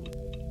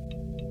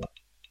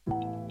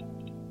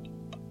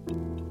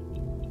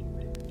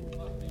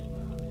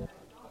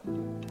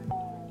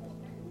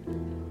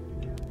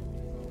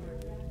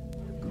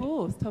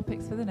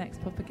 Topics for the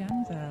next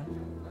propaganda.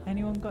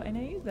 Anyone got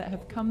any that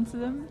have come to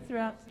them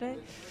throughout today?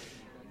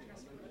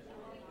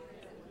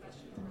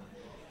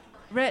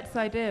 Rhett's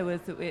idea was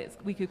that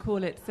we could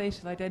call it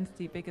social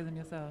identity bigger than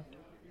yourself.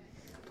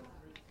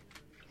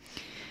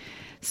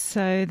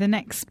 So the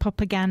next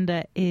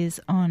propaganda is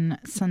on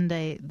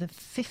Sunday the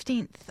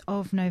 15th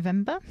of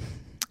November.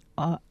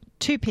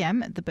 2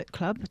 p.m. at the book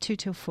club, 2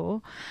 till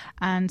 4.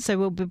 And so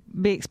we'll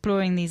be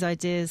exploring these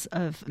ideas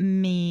of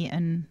me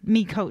and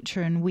me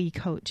culture and we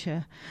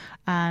culture.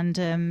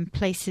 And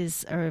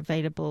places are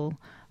available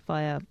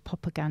via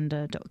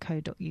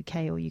propaganda.co.uk,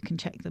 or you can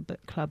check the book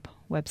club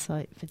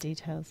website for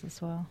details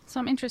as well. So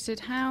I'm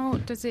interested, how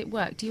does it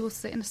work? Do you all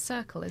sit in a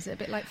circle? Is it a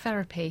bit like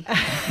therapy?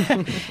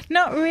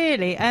 Not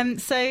really.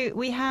 So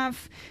we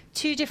have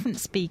two different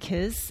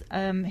speakers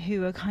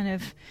who are kind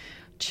of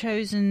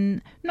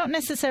chosen not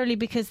necessarily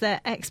because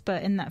they're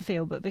expert in that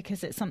field, but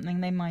because it's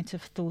something they might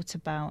have thought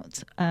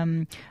about,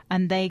 and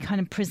they kind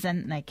of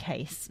present their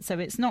case. So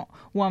it's not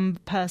one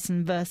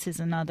person versus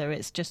another,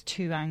 it's just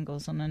two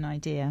angles on an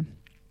idea.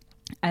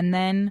 And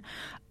then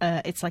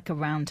it's like a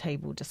round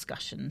table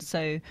discussion.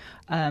 So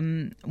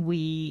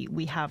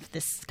we have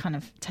this kind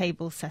of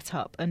table set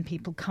up, and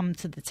people come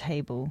to the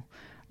table,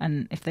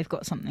 and if they've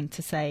got something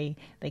to say,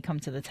 they come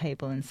to the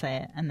table and say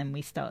it, and then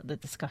we start the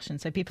discussion.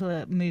 So people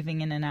are moving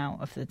in and out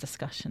of the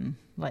discussion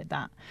like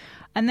that.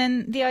 And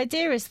then the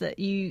idea is that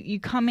you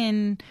come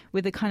in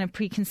with a kind of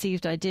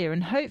preconceived idea,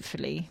 and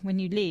hopefully when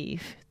you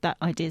leave, that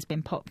idea's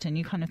been popped and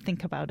you kind of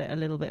think about it a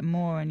little bit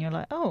more, and you're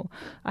like, oh,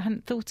 I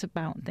hadn't thought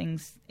about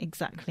things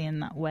exactly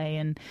in that way,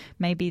 and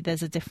maybe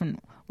there's a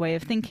different way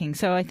of thinking.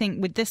 So I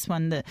think with this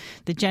one, the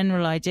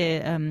general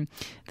idea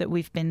that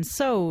we've been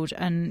sold,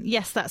 and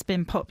yes, that's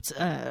been popped.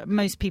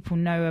 Most people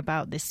know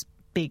about this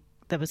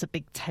there was a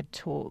big TED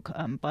talk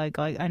by a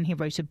guy, and he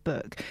wrote a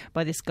book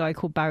by this guy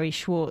called Barry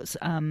Schwartz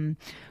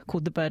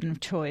called The Burden of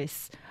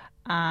Choice.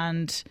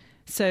 And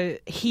so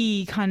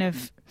he kind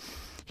of,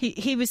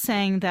 he was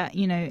saying that,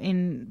 you know,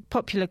 in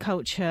popular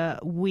culture,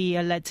 we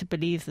are led to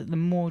believe that the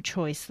more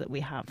choice that we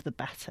have, the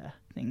better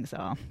things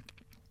are.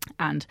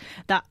 And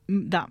that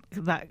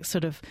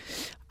sort of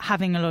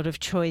having a lot of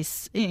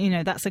choice,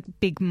 that's a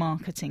big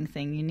marketing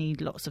thing. You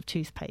need lots of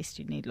toothpaste,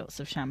 you need lots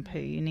of shampoo,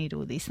 you need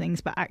all these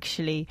things. But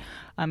actually,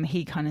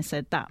 he kind of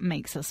said that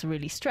makes us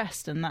really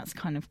stressed, and that's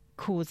kind of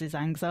causes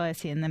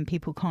anxiety. And then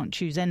people can't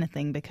choose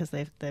anything because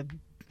they're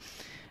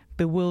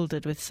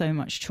bewildered with so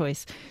much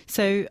choice.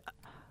 So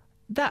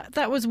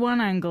that was one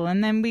angle.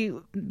 And then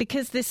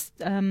because this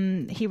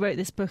he wrote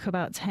this book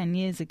about 10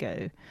 years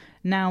ago,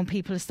 now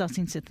people are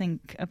starting to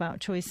think about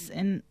choice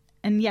in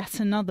yet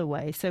another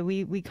way. So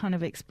we kind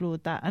of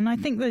explored that. And I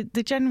think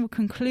the general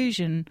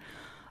conclusion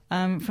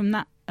from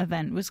that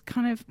event was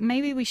kind of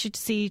maybe we should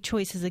see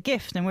choice as a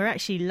gift, and we're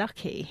actually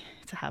lucky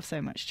to have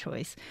so much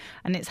choice.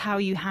 And it's how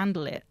you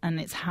handle it, and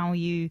it's how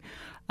you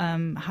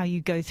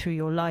go through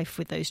your life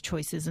with those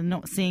choices, and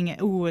not seeing it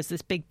as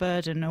this big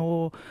burden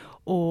or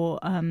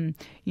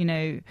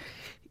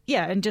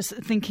and just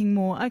thinking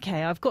more,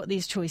 okay, I've got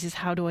these choices,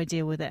 how do I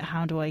deal with it,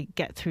 how do I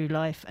get through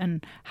life,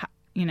 and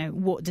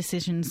what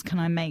decisions can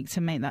I make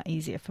to make that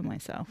easier for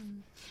myself.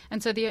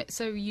 And so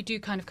you do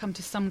kind of come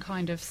to some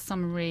kind of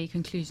summary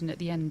conclusion at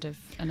the end of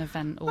an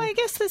event? Or I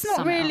guess there's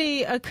not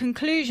really a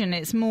conclusion.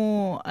 It's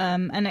more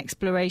an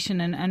exploration,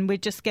 and we're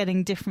just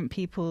getting different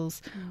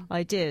people's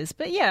ideas.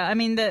 But yeah, I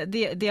mean,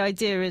 the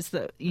idea is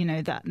that,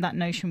 that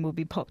notion will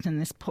be popped in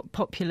this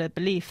popular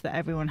belief that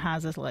everyone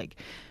has as like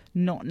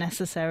not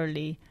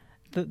necessarily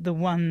the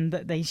one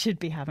that they should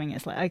be having.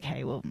 It's like,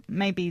 okay, well,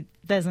 maybe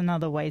there's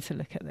another way to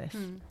look at this.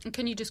 And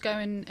can you just go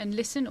and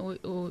listen, or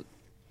are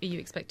you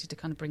expected to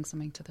kind of bring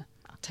something to the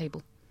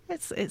table?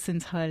 It's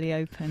entirely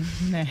open.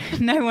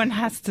 No one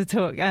has to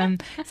talk.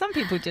 Some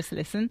people just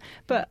listen,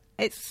 but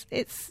it's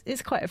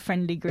quite a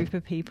friendly group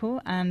of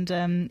people, and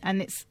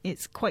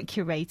it's quite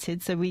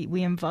curated. So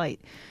we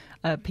invite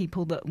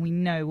people that we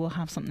know will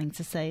have something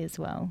to say as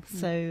well.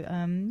 So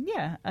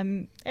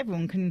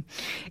everyone can.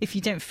 If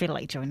you don't feel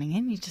like joining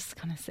in, you just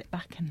kind of sit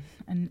back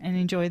and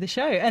enjoy the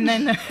show, and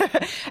then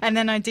and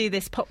then I do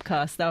this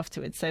podcast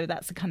afterwards. So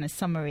that's a kind of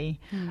summary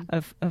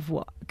of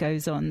what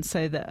goes on,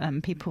 so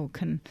that people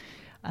can.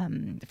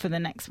 For the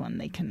next one,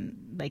 they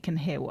can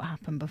hear what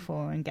happened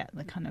before and get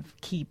the kind of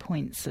key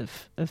points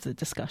of the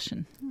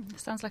discussion.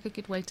 Sounds like a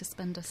good way to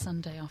spend a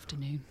Sunday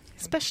afternoon,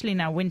 especially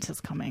now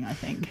winter's coming. I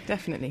think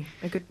definitely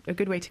a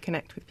good way to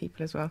connect with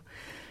people as well.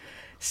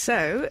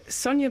 So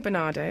Sonia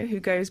Bernardo, who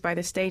goes by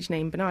the stage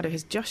name Bernardo,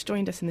 has just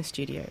joined us in the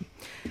studio.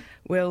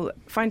 We'll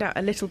find out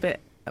a little bit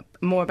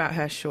more about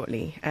her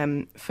shortly.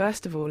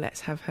 First of all,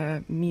 let's have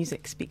her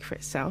music speak for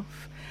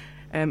itself.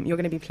 You're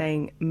going to be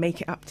playing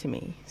Make It Up To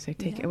Me, so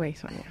take it away,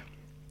 Sonia.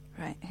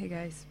 Right, here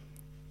goes.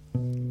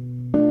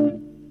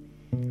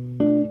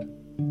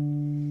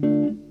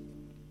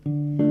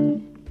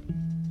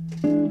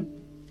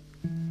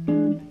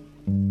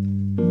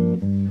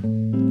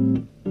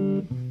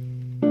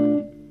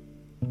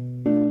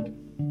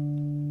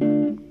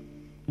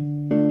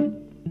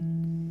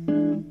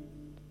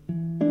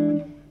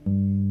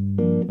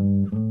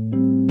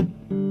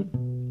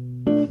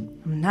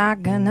 I'm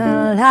not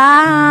gonna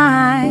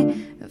lie,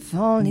 if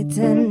only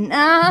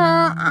tonight.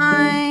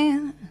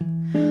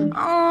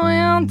 Oh,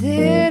 when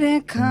did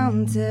it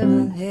come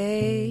to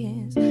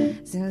this?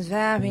 Seems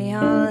very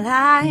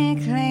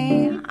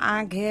unlikely.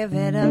 I give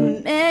it a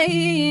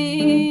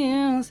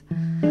miss,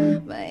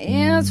 but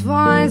his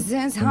voice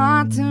is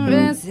hard to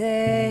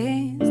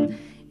resist.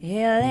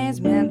 He lays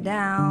me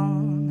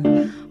down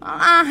while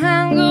I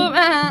hang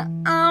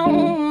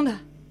around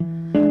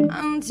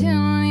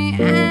until he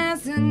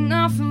has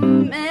enough of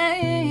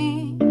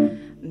me,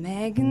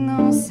 making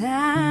no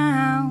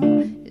sound,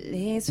 at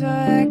least for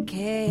a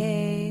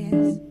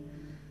kiss,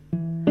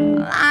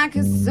 like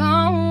a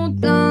soul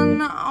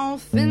done all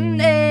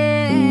finished.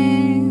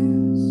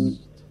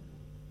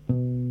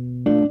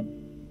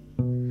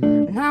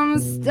 And I'm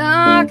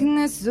stuck in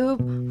this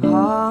soup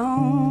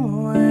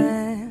hole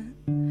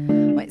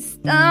with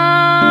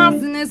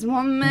stars in this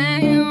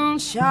one-man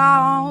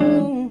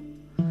show.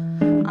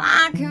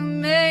 I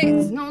can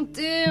make no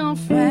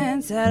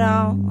difference at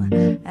all,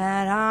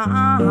 at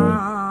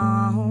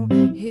all.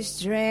 You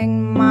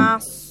string my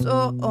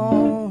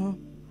soul.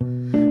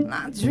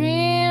 I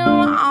dream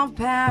of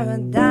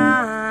paradise.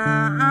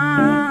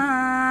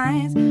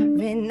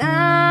 Every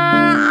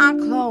night I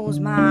close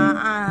my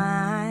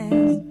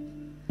eyes,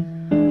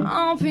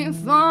 hoping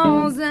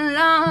falls in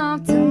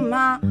love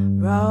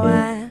tomorrow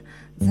and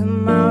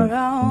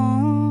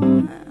tomorrow.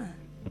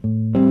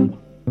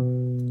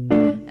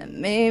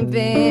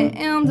 Maybe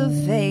in the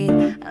fate,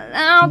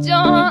 allowed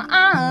your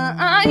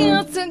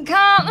eyes to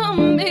color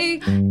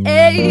me.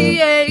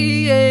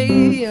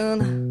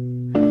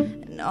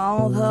 And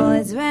although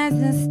it's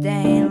restless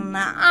stain,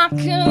 I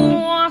can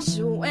wash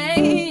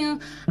away.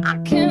 I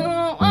can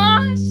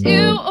wash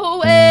you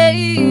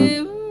away.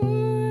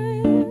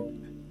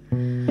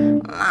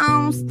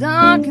 I'm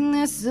stuck in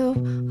this soup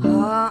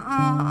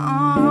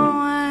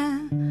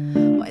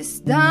with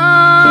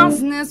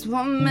stars in this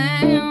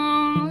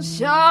one-man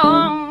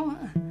show.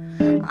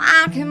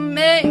 I can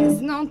make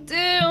no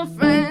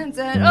difference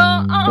at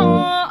all.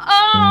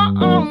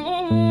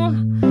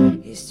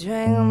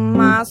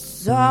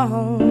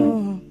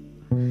 My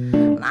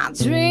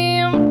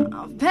dream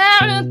of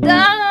paradise.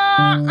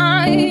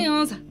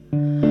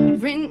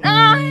 Every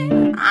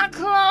night I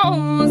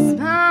close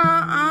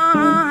my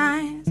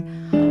eyes,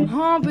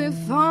 hope it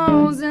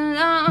falls in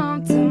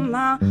love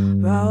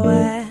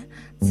tomorrow,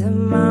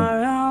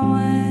 tomorrow.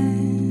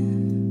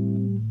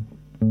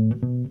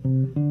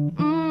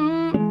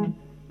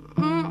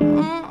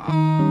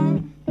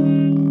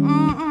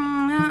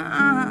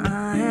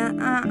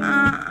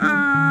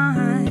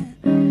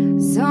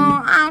 So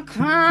I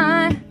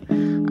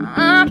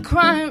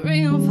cry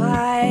real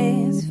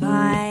fast,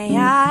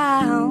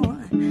 then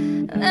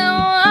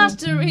watch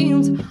the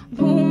dreams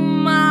pull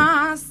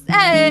myself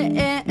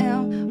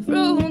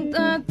through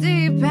the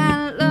deep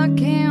end,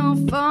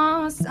 looking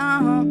for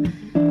some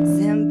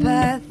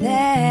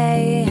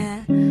sympathy.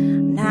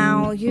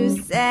 Now you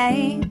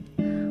say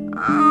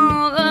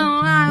all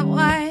the right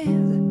ways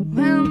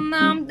when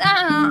I'm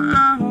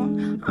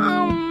down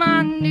on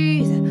my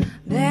knees,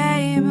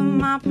 baby,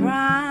 my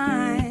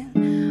pride.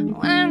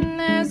 When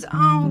it's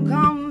all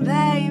gone,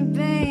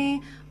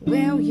 baby,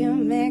 will you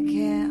make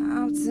it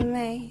up to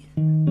me?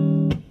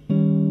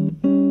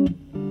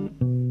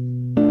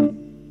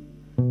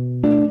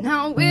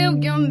 Now will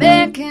you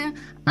make it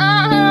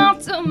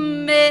up to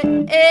me?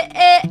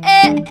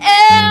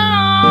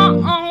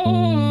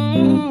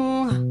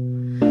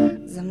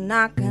 'Cause I'm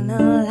not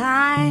gonna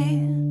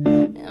lie,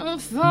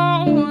 if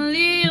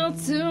only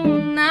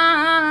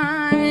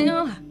tonight.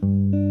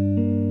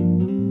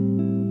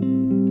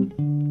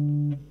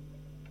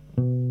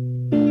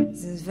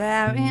 This is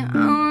very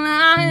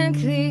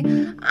unlikely.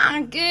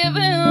 I give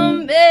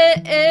him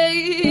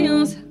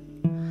bills.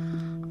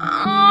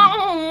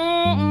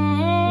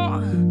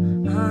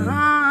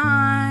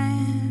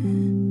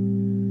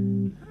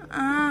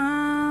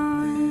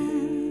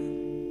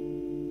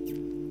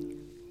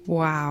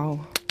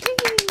 Wow.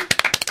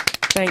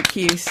 Thank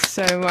you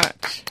so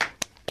much,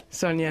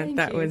 Sonia. Thank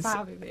that you was for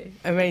having me.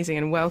 amazing,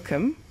 and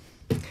welcome.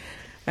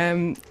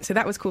 So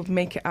that was called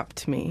Make It Up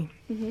to Me.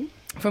 Mm-hmm.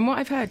 From what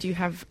I've heard, you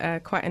have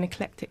quite an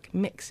eclectic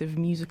mix of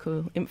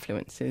musical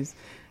influences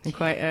and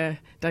quite a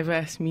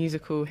diverse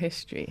musical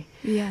history.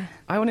 Yeah.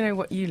 I want to know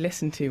what you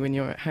listen to when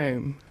you're at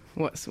home.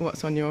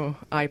 What's on your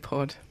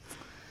iPod?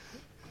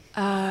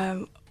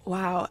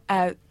 Wow.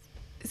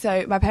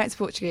 So my parents are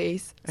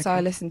Portuguese, so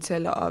I listen to a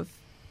lot of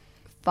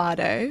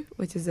fado,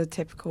 which is a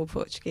typical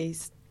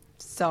Portuguese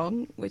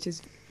song, which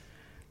is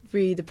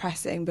really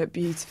depressing but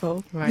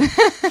beautiful. Right.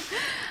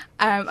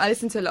 I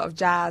listen to a lot of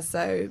jazz,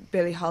 so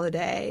Billie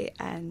Holiday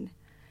and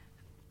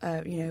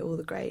all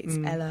the greats,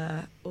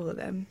 Ella, all of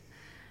them.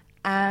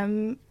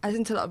 I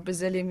listen to a lot of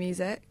Brazilian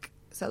music,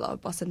 so a lot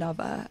of bossa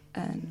nova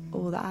and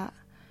all that.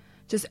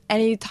 Just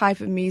any type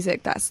of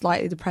music that's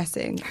slightly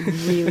depressing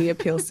really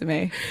appeals to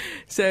me.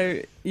 So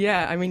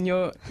yeah, I mean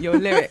your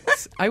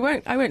lyrics, I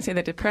won't say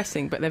they're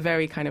depressing, but they're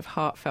very kind of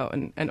heartfelt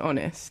and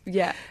honest.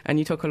 Yeah. And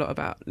you talk a lot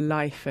about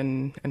life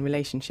and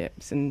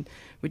relationships. And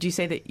would you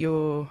say that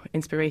your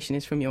inspiration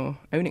is from your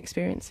own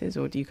experiences,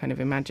 or do you kind of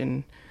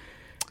imagine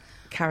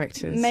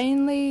characters?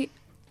 Mainly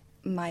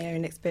my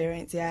own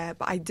experience, yeah.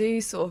 But I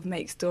do sort of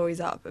make stories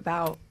up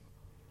about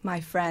my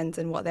friends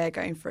and what they're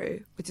going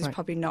through, which is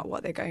probably not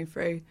what they're going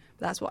through,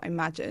 but that's what I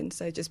imagine.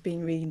 So just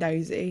being really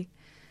nosy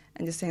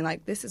and just saying,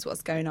 like, this is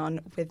what's going on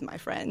with my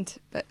friend,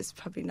 but it's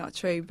probably not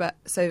true. But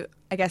so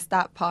I guess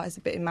that part is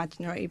a bit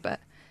imaginary, but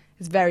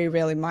it's very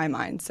real in my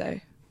mind, so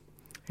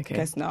I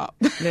guess not.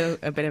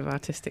 A bit of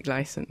artistic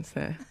license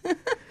there.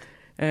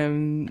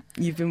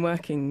 You've been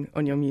working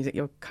on your music.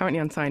 You're currently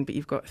unsigned, but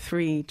you've got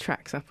 3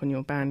 tracks up on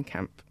your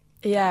Bandcamp.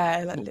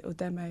 Yeah, like little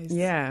demos.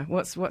 Yeah.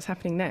 What's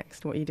happening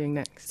next? What are you doing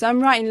next? So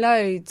I'm writing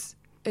loads.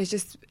 It's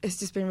just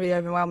been really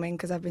overwhelming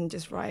because I've been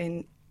just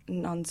writing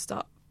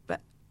non-stop,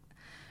 but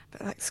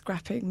like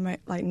scrapping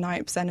like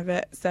 90% of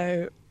it.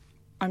 So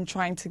I'm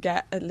trying to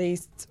get at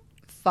least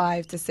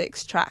 5 to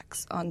 6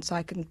 tracks on so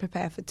I can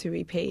prepare for 2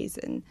 EPs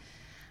and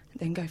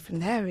then go from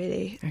there,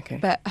 really. Okay.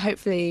 But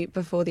hopefully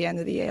before the end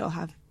of the year I'll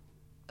have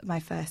my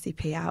first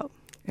EP out.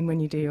 And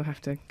when you do, you'll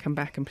have to come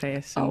back and play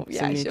us some new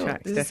tracks. This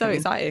definitely. is so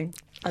exciting.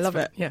 I love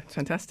it. Yeah, it's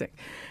fantastic.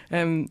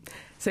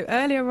 So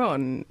earlier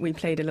on, we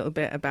played a little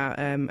bit about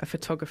a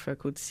photographer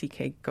called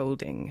CK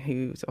Golding,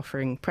 who's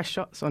offering press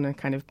shots on a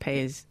kind of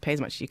pay as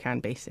much as you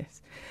can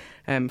basis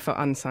for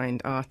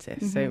unsigned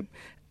artists. Mm-hmm. So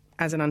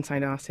as an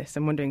unsigned artist,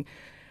 I'm wondering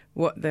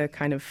what the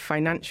kind of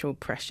financial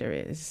pressure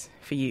is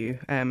for you,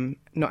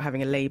 not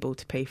having a label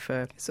to pay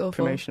for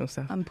promotional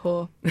stuff. I'm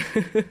poor.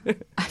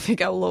 I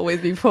think I'll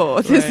always be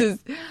poor. This is,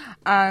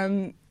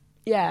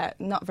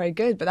 not very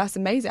good, but that's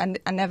amazing.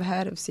 I never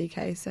heard of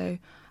CK, so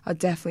I'll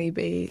definitely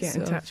be... Get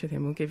in touch with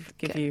him. We'll give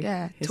you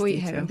his tweet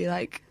detail. him and be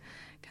like,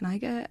 can I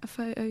get a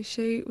photo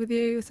shoot with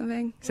you or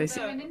something? So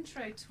an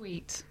intro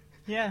tweet.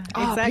 Yeah,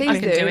 oh, exactly.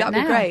 Please do. That'd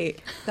be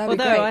great.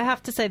 Although I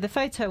have to say, the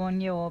photo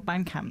on your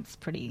Bandcamp's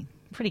pretty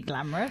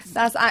glamorous.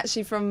 That's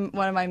actually from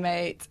one of my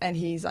mates, and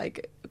he's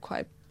like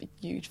quite a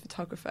huge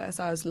photographer,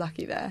 so I was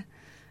lucky there.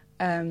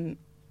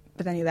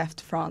 But then he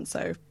left France,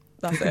 so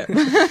That's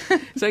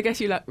it. So I guess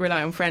you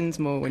rely on friends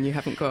more when you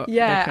haven't got...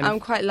 Yeah, I'm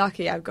quite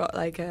lucky. I've got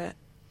like a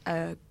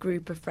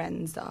group of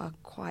friends that are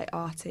quite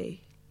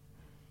arty,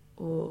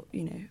 or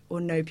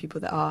know people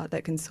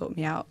that can sort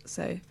me out.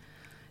 So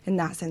in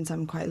that sense,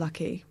 I'm quite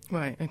lucky.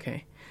 Right,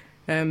 okay.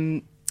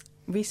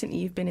 Recently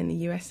you've been in the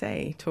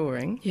USA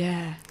touring.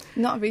 Yeah.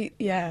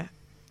 Yeah.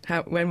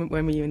 When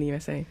were you in the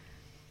USA?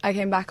 I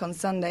came back on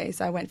Sunday,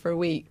 so I went for a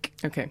week.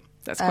 Okay,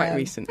 that's quite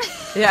recent.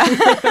 Yeah.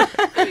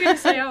 I was going to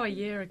say, a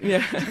year ago.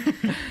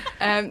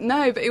 Yeah.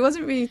 No, but it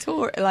wasn't really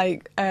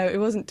it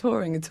wasn't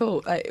touring at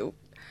all.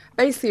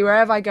 Basically,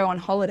 wherever I go on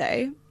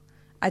holiday,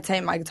 I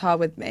take my guitar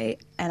with me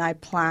and I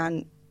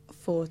plan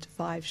 4 to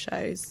 5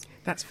 shows.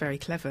 That's very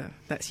clever.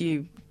 That's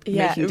you.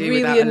 Yeah,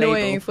 really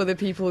annoying for the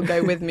people who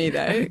go with me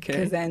though,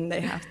 because then they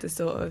have to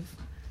sort of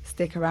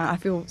stick around. I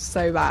feel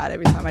so bad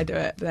every time I do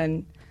it, but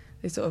then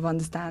they sort of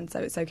understand, so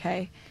it's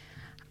okay.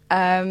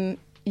 So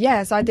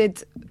I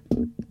did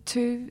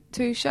two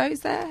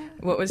shows there.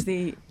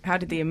 How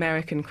did the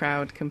American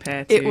crowd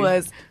compare to It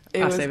was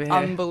over here?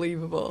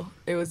 Unbelievable.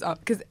 It was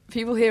because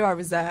people here are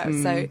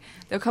reserved, so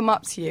they'll come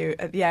up to you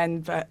at the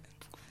end, but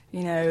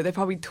they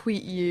probably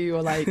tweet you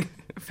or like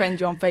friend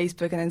you on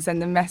Facebook and then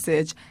send a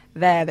message.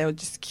 There, they'll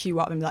just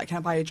queue up and be like, "Can I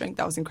buy you a drink?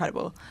 That was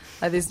incredible.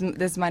 Like, this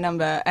is my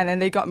number." And then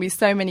they got me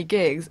so many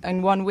gigs.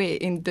 And 1 week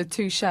in the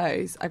 2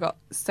 shows, I got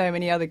so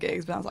many other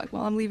gigs. But I was like,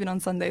 "Well, I'm leaving on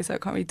Sunday, so I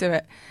can't really do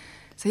it."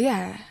 So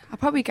yeah, I'll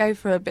probably go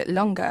for a bit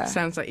longer.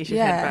 Sounds like you should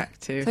head back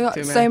to. So I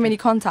got so many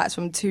contacts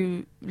from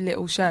 2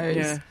 little shows.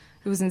 Yeah.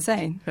 It was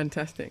insane.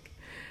 Fantastic.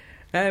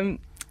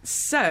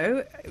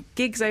 So,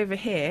 gigs over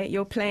here,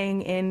 you're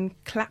playing in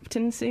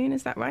Clapton soon,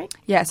 is that right?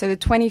 Yeah, so the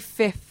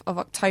 25th of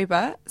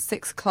October,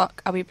 6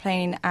 o'clock, I'll be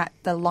playing at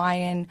the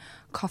Lion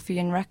Coffee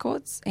and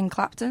Records in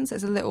Clapton. So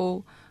it's a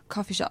little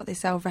coffee shop. They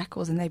sell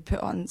records and they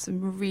put on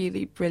some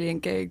really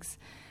brilliant gigs.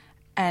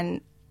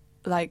 And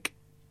so I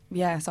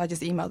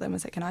just emailed them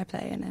and said, "Can I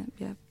play?" And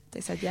they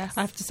said yes.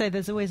 I have to say,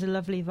 there's always a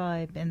lovely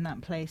vibe in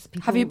that place.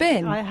 Have you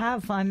been? I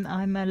have. I'm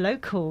a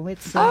local.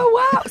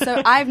 Oh wow! So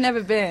I've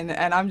never been,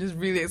 and I'm just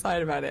really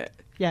excited about it.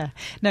 Yeah,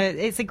 no,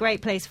 it's a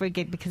great place for a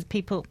gig because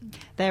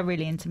they're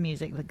really into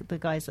music. The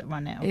guys that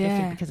run it,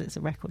 obviously, because it's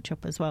a record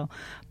shop as well.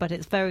 But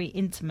it's very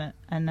intimate,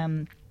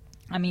 and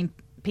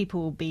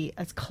people will be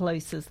as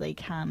close as they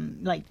can.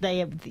 Like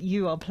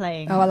you are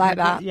playing. Oh, I like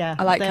that. Yeah,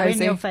 I like they're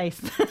cozy. in your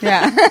face.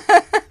 Yeah,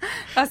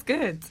 that's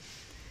good.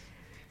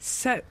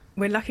 So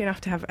we're lucky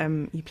enough to have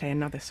you play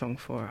another song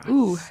for us.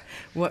 Ooh.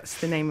 What's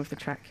the name of the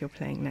track you're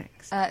playing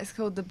next? It's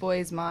called "The Boy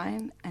Is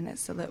Mine," and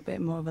it's a little bit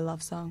more of a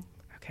love song.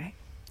 Okay.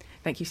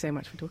 Thank you so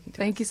much for talking to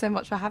us. Thank you so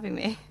much for having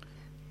me.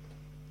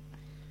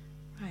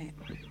 Right.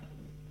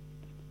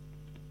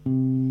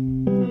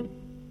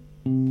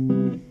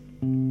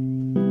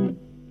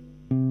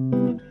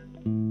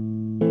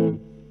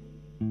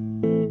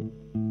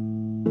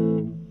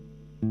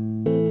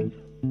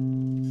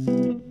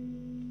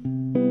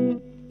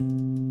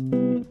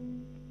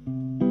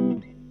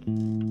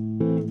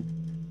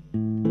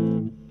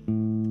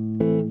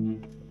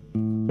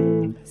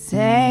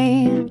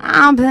 Say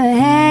I'll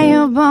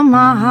behave, but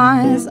my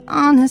heart's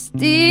on a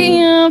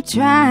steel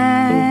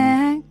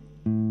track.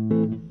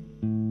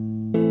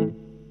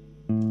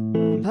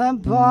 But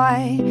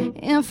boy,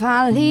 if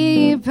I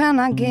leave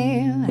and I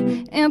give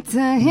it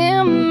to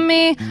him,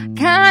 he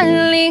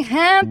kindly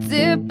hands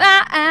it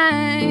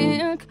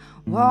back.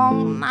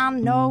 Well, I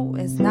know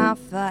it's not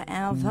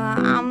forever,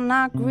 I'm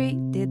not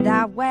greedy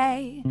that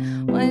way.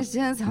 Was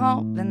just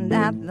hoping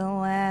that the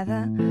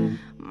weather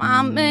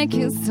might make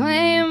you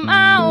sway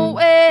my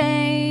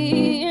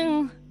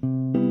way.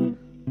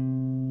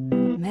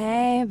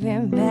 Maybe,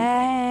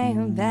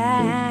 baby.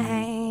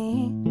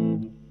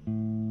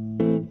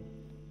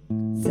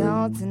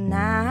 So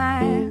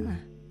tonight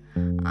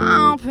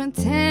I'll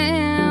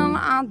pretend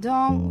I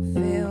don't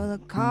feel the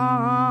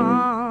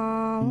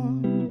call.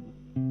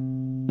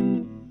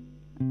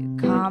 You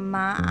caught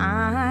my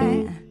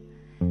eye,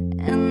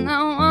 and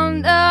I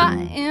wonder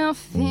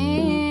if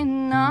he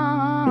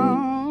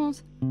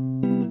knows.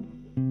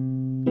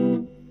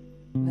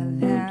 But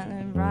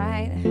then,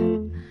 right,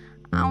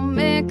 I'll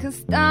make a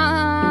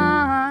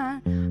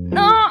start.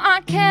 No,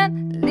 I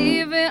can't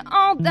leave it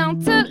all down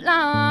to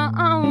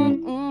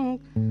long.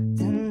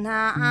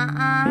 Tonight,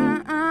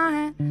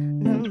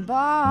 the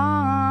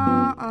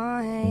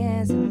boy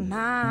is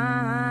mine.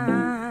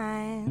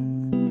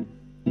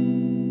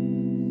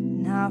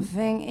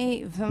 Nothing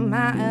even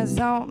matters,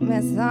 don't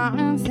miss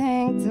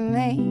something to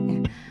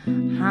me.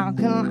 How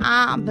can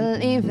I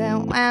believe it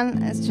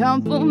when it's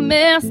trouble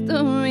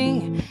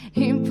mystery?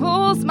 He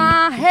pulls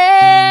my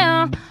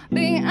hair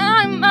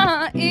behind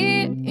my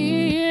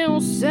ear,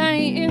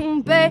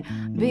 saying,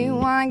 "Baby,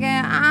 wanna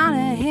get out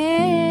of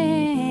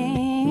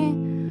here?"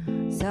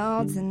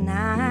 So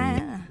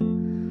tonight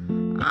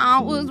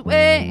I was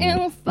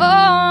waiting for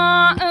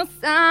a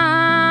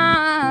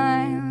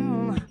sign.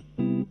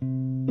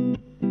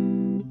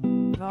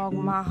 Broke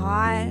my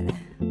heart,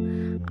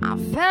 I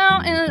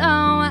fell in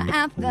love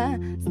at the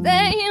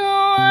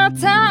same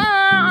time.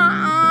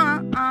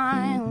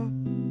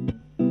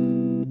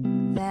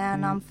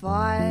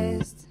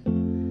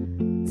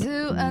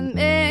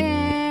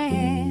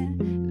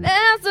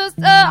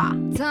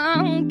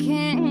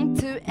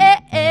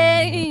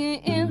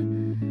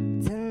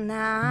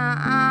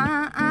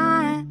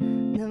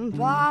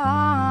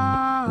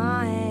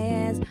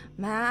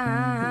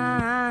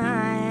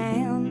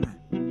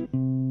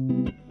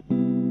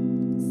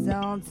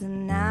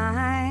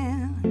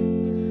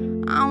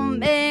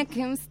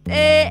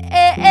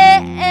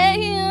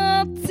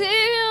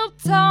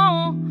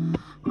 don't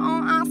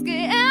ask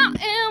it out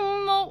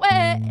in the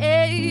way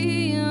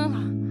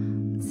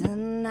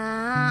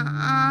tonight.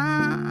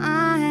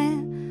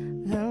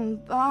 The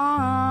boy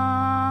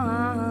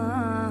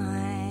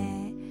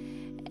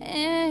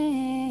is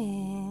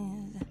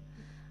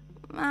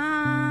mine.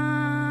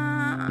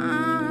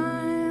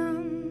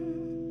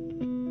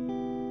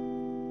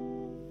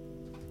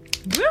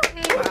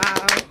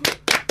 Wow.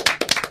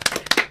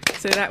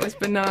 So that was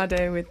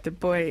Bernardo with The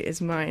Boy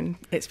Is Mine.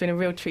 It's been a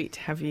real treat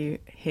to have you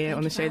here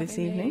on the show this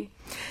evening.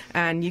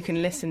 And you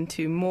can listen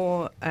to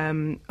more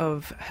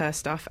of her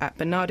stuff at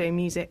Bernardo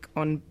Music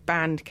on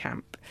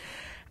Bandcamp.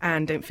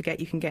 And don't forget,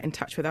 you can get in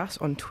touch with us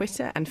on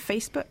Twitter and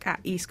Facebook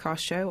at Eastcast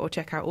Show, or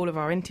check out all of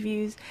our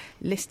interviews,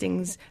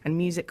 listings and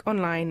music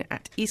online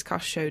at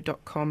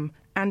eastcastshow.com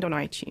and on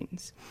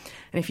iTunes.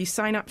 And if you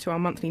sign up to our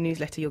monthly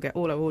newsletter, you'll get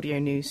all our audio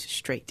news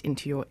straight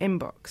into your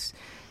inbox.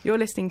 You're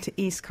listening to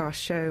Eastcast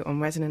Show on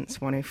Resonance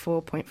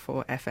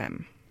 104.4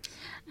 FM.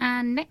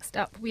 And next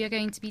up, we are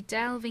going to be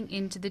delving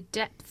into the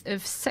depth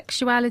of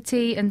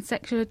sexuality and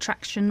sexual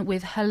attraction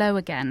with Hello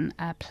Again,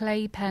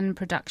 Playpen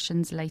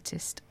Productions'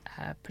 latest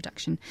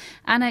production.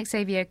 Anna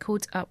Xavier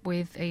caught up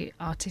with an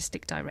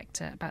artistic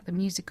director about the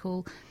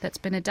musical that's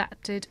been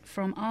adapted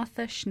from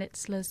Arthur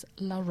Schnitzler's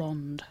La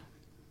Ronde.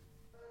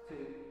 2,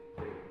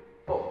 3,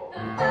 4. The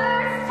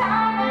first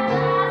time and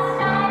last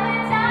time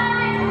and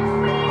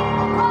time we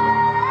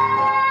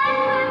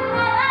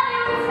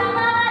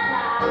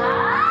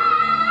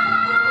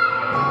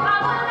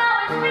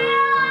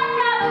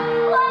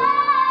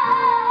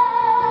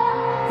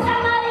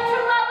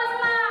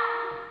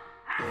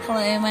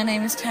Hello, my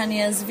name is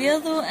Tanya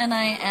Zviadu and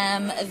I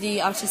am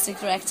the artistic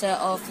director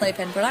of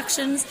Playpen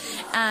Productions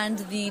and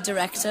the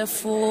director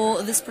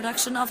for this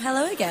production of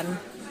Hello Again.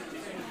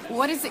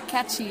 What is it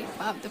catchy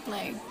about the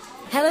play?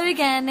 Hello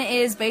Again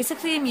is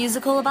basically a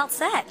musical about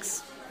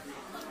sex.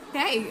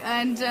 Okay,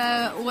 and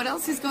what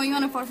else is going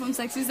on apart from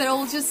sex? Is there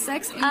all just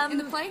sex in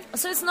the play?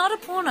 So it's not a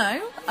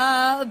porno,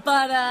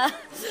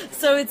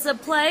 so it's a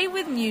play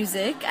with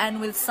music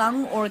and with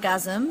sung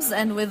orgasms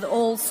and with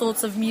all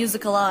sorts of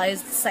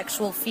musicalized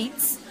sexual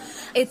feats.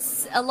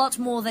 It's a lot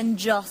more than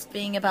just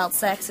being about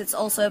sex. It's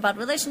also about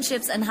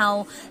relationships and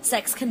how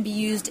sex can be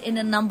used in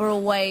a number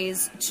of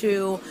ways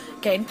to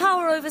gain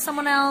power over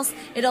someone else.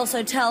 It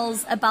also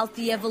tells about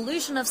the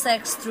evolution of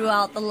sex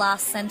throughout the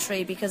last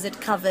century because it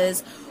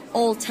covers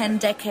all 10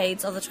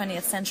 decades of the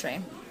 20th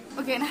century.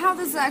 Okay, and how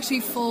does it actually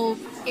fall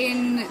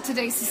in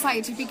today's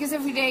society? Because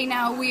every day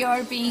now we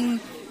are being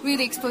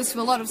really exposed to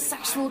a lot of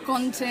sexual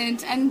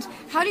content. And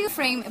how do you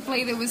frame a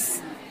play that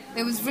was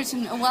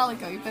written a while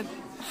ago, but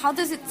how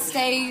does it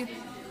stay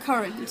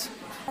current?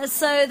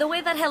 So the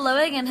way that Hello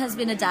Again has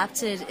been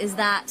adapted is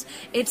that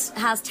it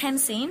has 10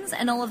 scenes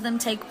and all of them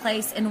take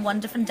place in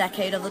one different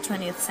decade of the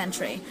 20th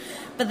century.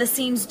 But the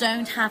scenes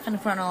don't happen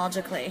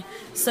chronologically.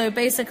 So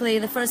basically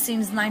the first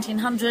scene is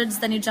 1900s,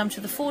 then you jump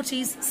to the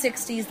 40s,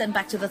 60s, then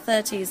back to the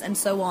 30s and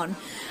so on.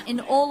 In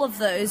all of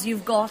those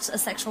you've got a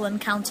sexual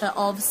encounter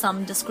of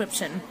some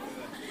description.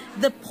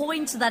 The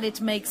point that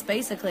it makes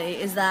basically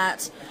is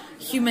that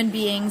human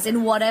beings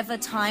in whatever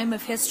time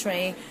of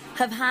history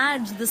have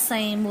had the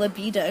same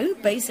libido,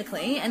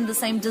 basically, and the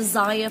same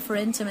desire for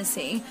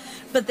intimacy,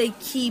 but they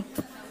keep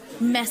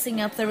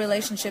messing up their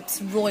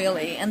relationships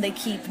royally, and they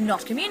keep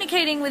not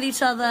communicating with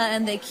each other,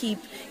 and they keep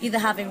either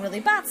having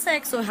really bad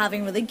sex, or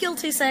having really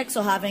guilty sex,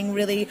 or having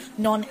really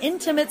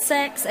non-intimate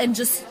sex, and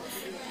just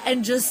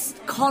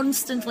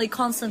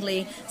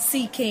constantly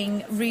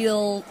seeking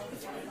real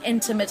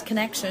intimate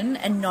connection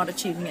and not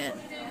achieving it.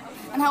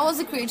 And how was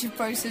the creative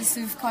process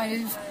of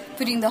kind of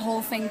putting the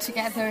whole thing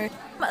together?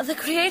 The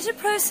creative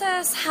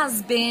process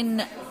has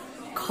been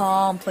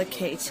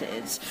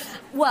complicated.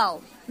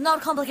 Well,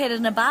 not complicated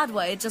in a bad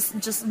way, just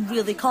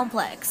really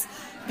complex.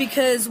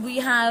 Because we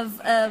have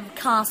a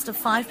cast of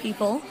 5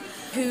 people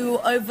who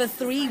over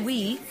 3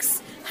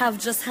 weeks have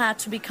just had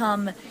to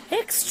become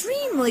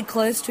extremely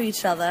close to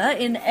each other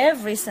in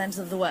every sense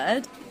of the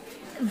word.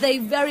 They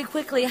very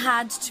quickly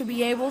had to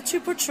be able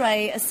to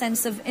portray a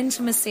sense of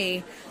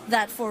intimacy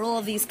that for all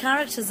of these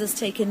characters has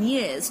taken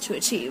years to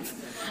achieve.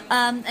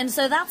 And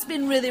so that's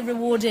been really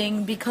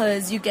rewarding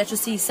because you get to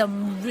see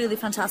some really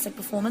fantastic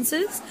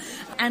performances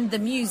and the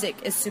music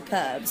is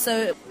superb.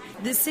 So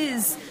this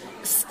is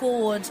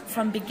scored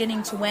from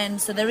beginning to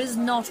end, so there is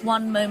not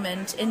one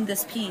moment in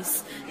this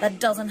piece that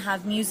doesn't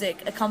have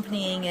music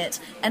accompanying it,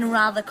 and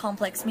rather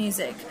complex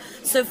music.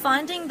 So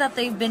finding that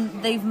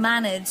they've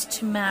managed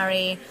to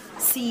marry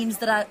scenes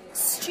that are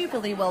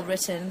stupidly well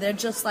written, they're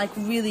just like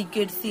really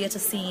good theatre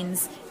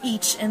scenes,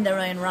 each in their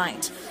own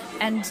right.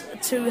 And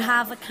to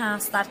have a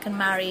cast that can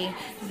marry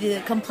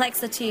the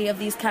complexity of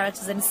these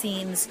characters and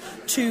scenes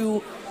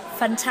to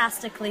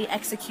fantastically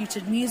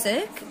executed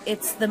music,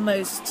 it's the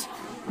most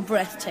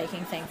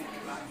breathtaking thing.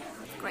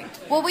 Great.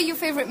 What were your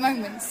favourite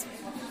moments?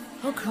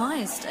 Oh,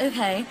 Christ.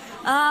 Okay.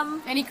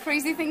 Any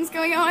crazy things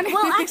going on?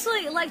 Well,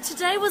 actually, like,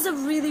 today was a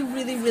really,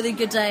 really, really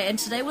good day, and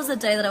today was the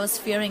day that I was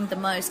fearing the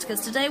most, because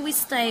today we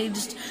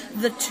staged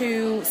the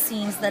 2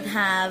 scenes that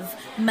have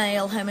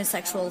male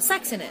homosexual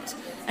sex in it.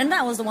 And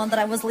that was the one that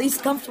I was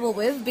least comfortable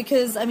with,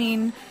 because, I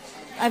mean,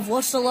 I've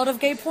watched a lot of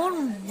gay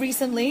porn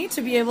recently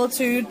to be able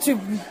to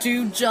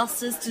do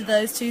justice to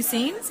those 2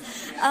 scenes.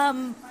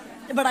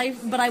 But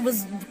I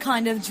was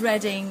kind of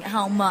dreading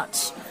how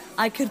much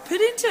I could put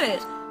into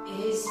it.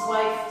 His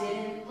wife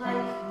didn't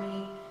like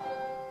me.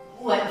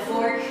 What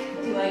fork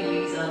do I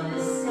use on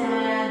this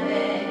salmon?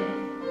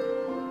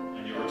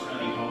 And you're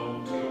returning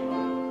home to your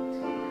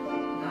mother?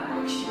 Not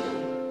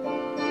actually.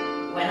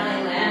 When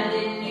I land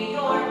in New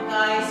York,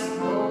 I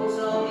suppose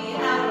I'll be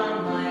out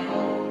on my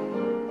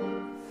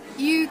own.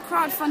 You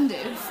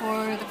crowdfunded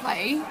for the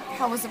play.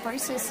 How was the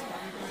process?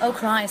 Oh,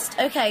 Christ.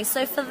 Okay,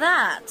 so for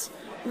that,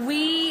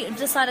 we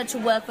decided to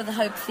work with the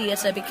Hope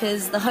Theatre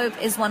because the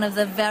Hope is one of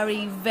the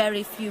very,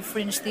 very few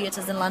fringe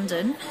theatres in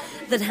London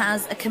that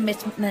has a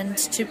commitment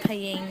to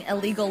paying a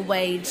legal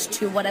wage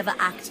to whatever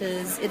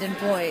actors it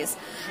employs.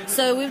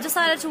 So we've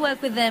decided to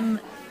work with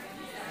them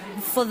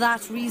for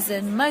that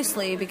reason,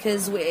 mostly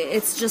because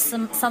it's just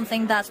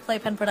something that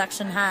Playpen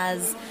Production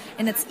has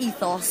in its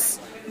ethos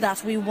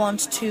that we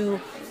want to,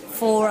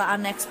 for our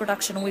next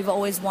production, we've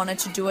always wanted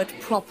to do it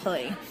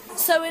properly.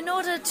 So in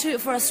order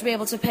for us to be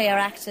able to pay our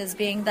actors,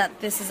 being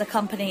that this is a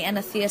company and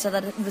a theatre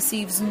that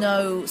receives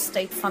no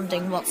state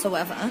funding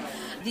whatsoever,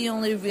 the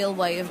only real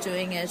way of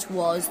doing it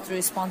was through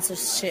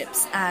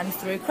sponsorships and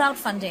through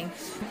crowdfunding.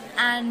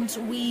 And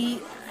we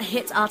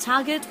hit our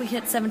target, we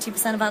hit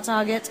 70% of our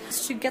target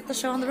to get the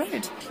show on the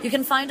road. You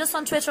can find us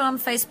on Twitter and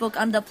Facebook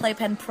under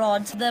Playpen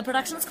Prod. The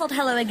production is called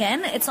Hello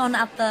Again. It's on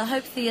at the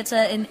Hope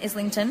Theatre in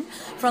Islington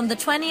from the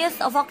 20th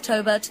of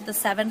October to the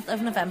 7th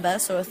of November,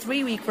 so a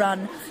 3-week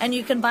run. And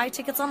you can buy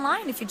tickets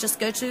online if you just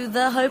go to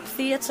the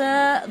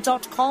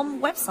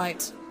hopetheatre.com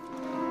website.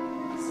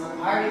 Some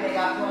party they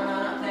got going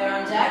on up there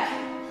on deck.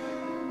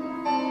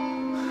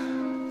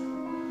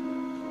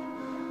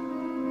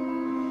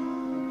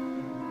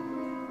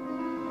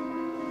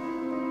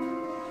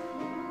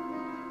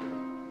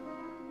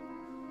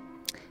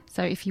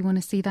 So if you want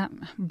to see that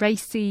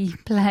racy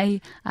play,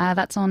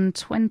 that's on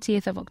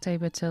 20th of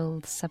October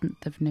till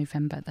 7th of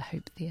November at the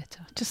Hope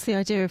Theatre. Just the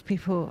idea of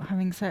people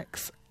having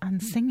sex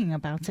and singing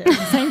about it at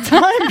the same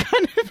time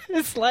kind of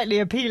is slightly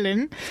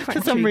appealing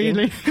for some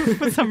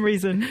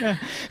reason. Yeah.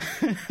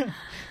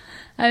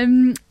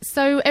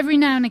 So every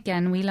now and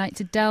again we like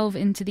to delve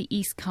into the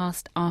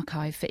Eastcast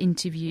archive for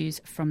interviews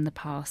from the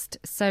past.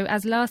 So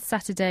as last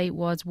Saturday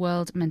was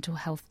World Mental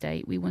Health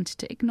Day, we wanted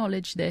to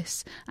acknowledge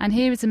this. And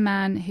here is a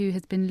man who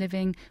has been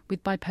living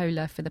with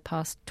bipolar for the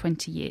past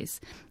 20 years.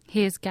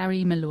 Here's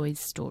Gary Malloy's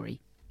story.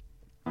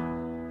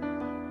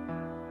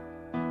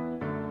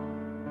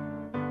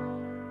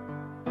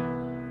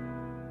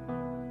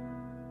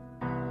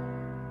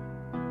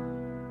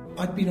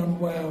 I'd been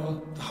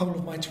unwell the whole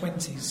of my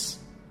 20s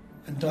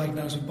and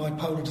diagnosed with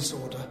bipolar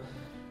disorder.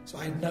 So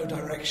I had no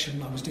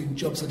direction, I was doing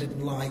jobs I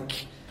didn't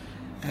like,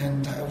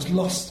 and I was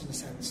lost in a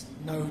sense.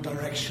 No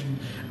direction,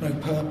 no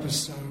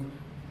purpose. So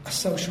a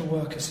social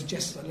worker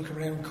suggested I look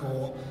around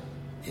Core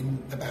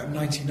in about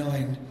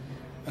 99,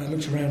 and I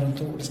looked around and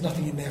thought, there's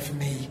nothing in there for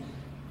me.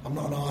 I'm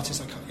not an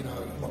artist, I've not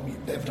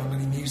ever done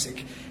any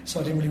music, so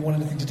I didn't really want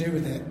anything to do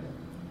with it.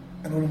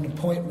 And on an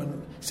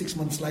appointment, 6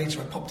 months later,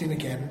 I popped in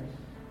again,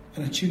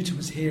 and a tutor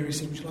was here. He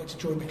said, would you like to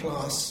join the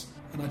class?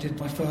 And I did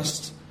my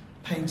first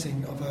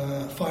painting of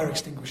a fire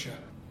extinguisher.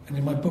 And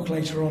in my book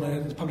later on, I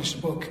published a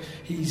book,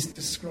 he's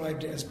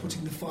described it as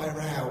putting the fire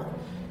out.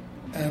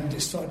 And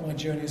it started my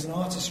journey as an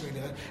artist, really.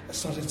 I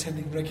started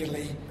attending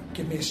regularly,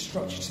 give me a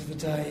structure to the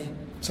day,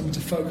 something to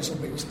focus on.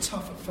 But it was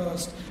tough at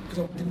first because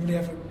I didn't really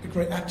have a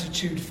great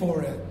aptitude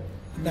for it,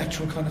 a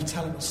natural kind of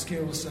talent or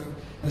skill. So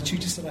the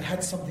tutor said I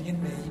had something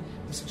in me,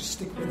 so just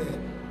stick with it.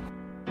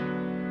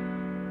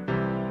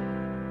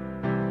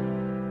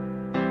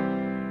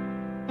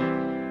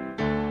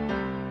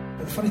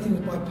 The funny thing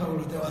with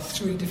bipolar, there are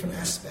 3 different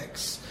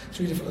aspects,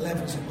 3 different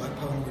levels of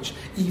bipolar, which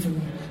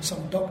even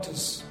some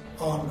doctors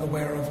aren't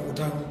aware of or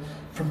don't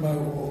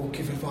promote or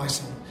give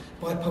advice on.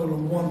 Bipolar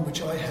 1,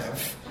 which I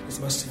have, is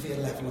the most severe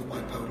level of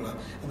bipolar,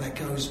 and that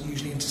goes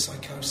usually into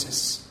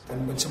psychosis.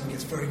 And when someone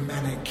gets very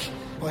manic,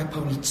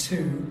 bipolar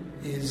 2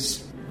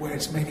 is where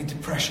it's mainly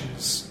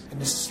depressions, and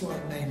the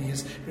slight name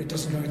is, but it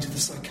doesn't go into the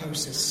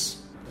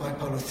psychosis.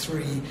 Bipolar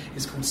 3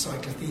 is called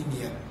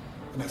cyclothymia,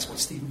 and that's what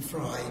Stephen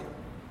Fry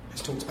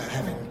has talked about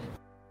having.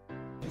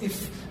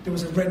 If there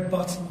was a red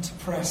button to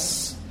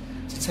press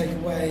to take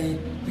away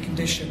the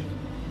condition,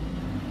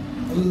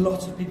 a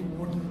lot of people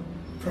wouldn't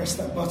press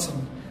that button.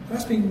 And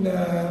that's been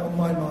on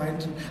my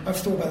mind, and I've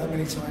thought about that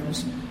many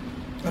times.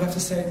 I'd have to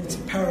say it's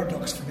a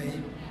paradox for me.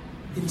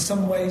 In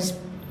some ways,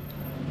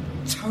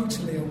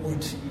 totally I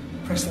would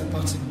press that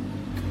button.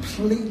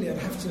 Completely I'd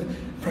have to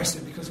press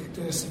it because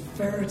the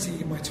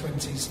severity in my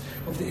 20s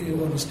of the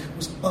illness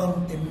was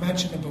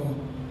unimaginable.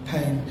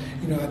 pain.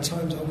 You know, at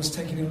times I was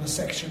taken in on a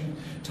section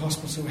to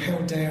hospital,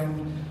 held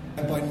down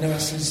by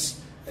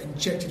nurses,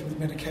 injected with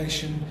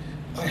medication.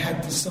 I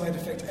had the side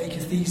effect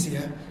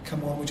akathisia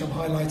come on, which I'm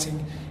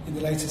highlighting in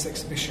the latest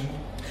exhibition.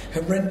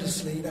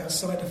 Horrendously, that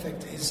side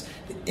effect is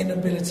the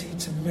inability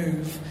to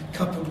move,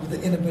 coupled with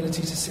the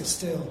inability to sit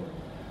still.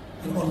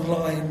 And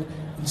online,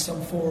 in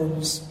some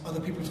forums, other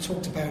people have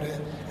talked about it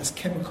as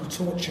chemical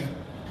torture.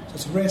 So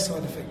it's a rare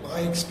side effect, but I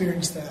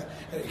experienced that,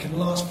 and it can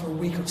last for a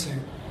week or two.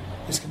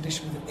 This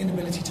condition with an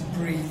inability to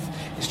breathe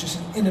is just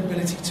an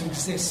inability to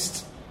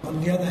exist.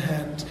 On the other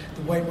hand,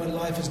 the way my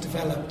life has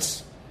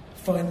developed,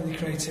 finding the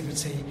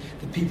creativity,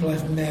 the people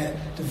I've met,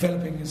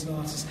 developing as an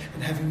artist,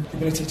 and having the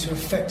ability to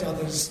affect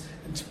others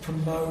and to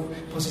promote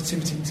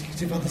positivity and to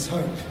give others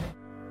hope.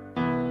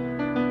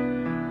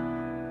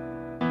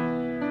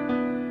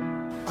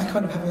 I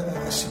kind of have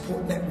a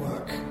support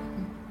network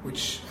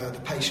which the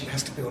patient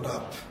has to build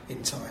up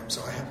in time.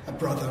 So I have a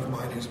brother of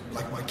mine who's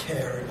like my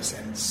carer in a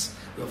sense.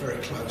 We're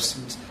very close,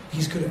 and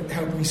he's good at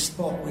helping me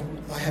spot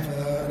when I have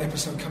an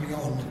episode coming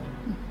on.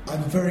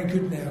 I'm very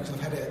good now because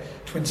I've had it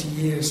 20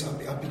 years.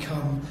 I've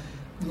become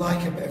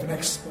like a bit of an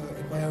expert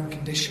in my own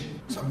condition.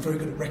 So I'm very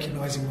good at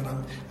recognising when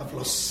I've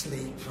lost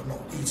sleep, I'm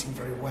not eating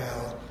very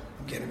well,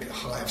 I'm getting a bit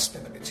high, I've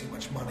spent a bit too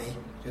much money.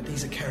 You know,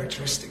 these are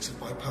characteristics of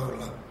bipolar.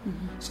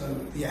 Mm-hmm. So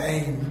the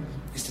aim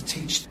is to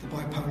teach the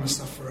bipolar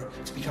sufferer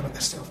to become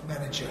a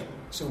self-manager.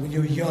 So when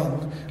you're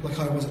young, like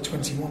I was at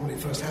 21 when it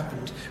first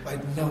happened, I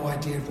had no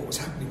idea of what was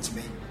happening to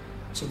me.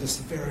 So the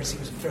severity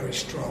was very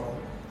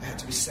strong. I had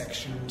to be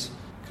sectioned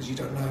because you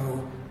don't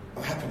know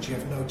what happens. You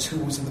have no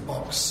tools in the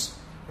box.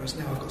 Whereas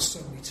now I've got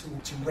so many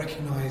tools to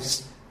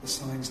recognise the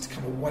signs, to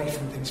come away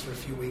from things for a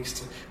few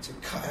weeks, to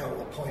cut out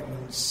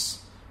appointments.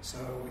 So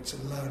it's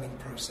a learning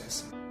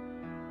process.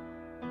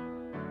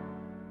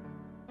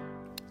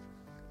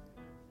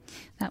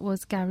 That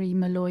was Gary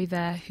Malloy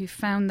there, who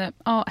found that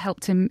art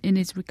helped him in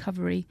his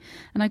recovery.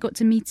 And I got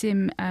to meet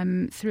him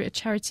through a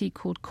charity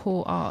called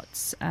Core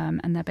Arts,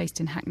 and they're based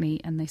in Hackney,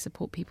 and they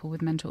support people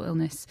with mental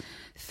illness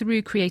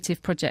through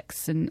creative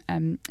projects.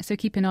 And so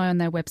keep an eye on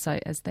their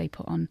website as they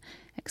put on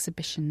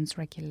exhibitions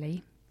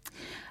regularly.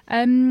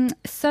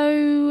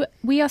 So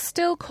we are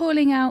still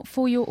calling out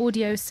for your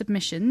audio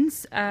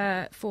submissions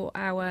for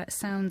our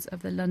Sounds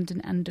of the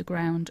London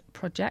Underground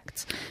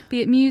project,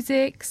 be it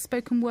music,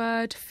 spoken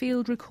word,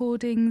 field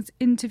recordings,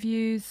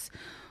 interviews,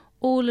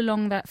 all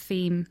along that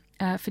theme.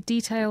 For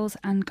details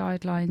and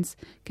guidelines,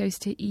 goes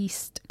to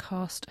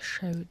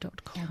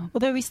eastcastshow.com.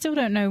 Although we still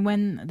don't know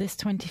when this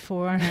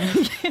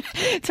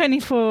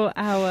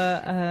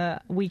 24-hour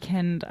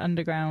weekend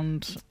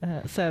underground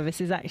service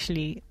is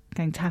actually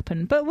going to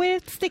happen, but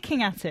we're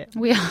sticking at it.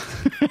 We are.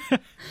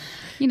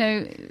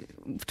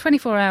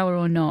 24-hour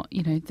or not,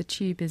 the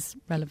tube is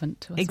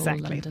relevant to us all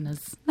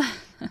Londoners.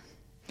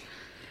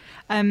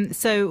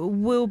 So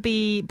we'll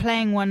be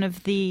playing one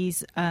of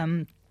these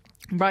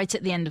right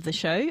at the end of the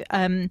show,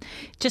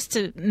 just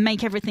to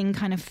make everything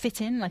kind of fit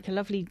in like a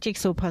lovely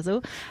jigsaw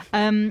puzzle.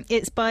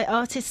 It's by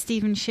artist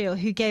Stephen Shiel,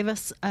 who gave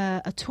us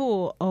a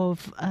tour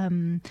of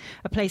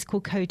a place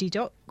called Cody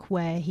Dock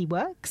where he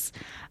works,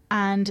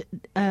 and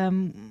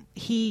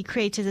he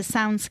created a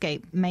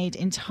soundscape made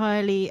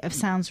entirely of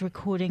sounds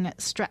recording at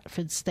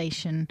Stratford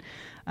Station,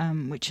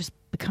 which has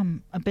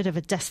become a bit of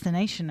a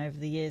destination over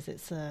the years.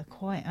 It's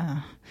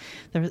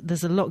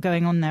there's a lot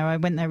going on there. I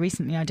went there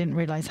recently. I didn't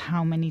realise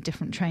how many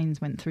different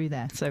trains went through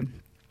there. So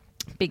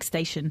big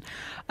station.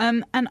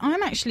 And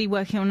I'm actually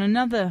working on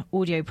another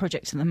audio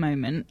project at the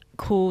moment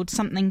called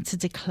Something to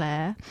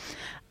Declare.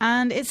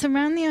 And it's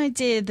around the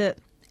idea that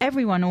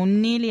everyone, or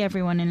nearly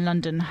everyone in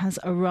London, has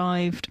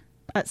arrived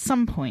at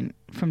some point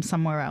from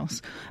somewhere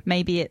else.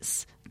 Maybe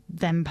it's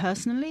them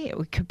personally,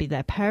 it could be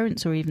their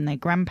parents or even their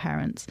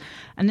grandparents.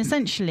 And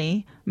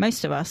essentially,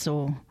 most of us,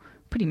 or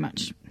pretty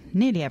much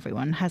nearly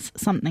everyone, has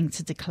something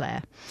to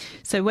declare.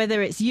 So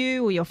whether it's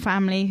you or your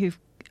family who've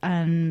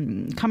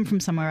come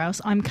from somewhere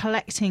else, I'm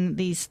collecting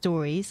these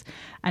stories.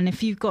 And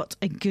if you've got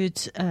a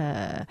good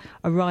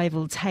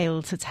arrival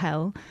tale to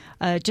tell,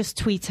 just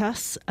tweet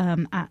us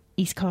at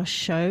Eastcast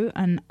Show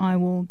and I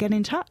will get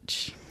in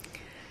touch.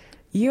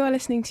 You are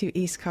listening to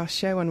Eastcast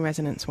Show on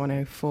Resonance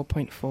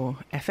 104.4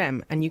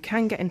 FM, and you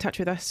can get in touch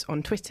with us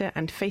on Twitter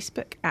and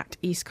Facebook at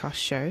Eastcast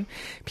Show.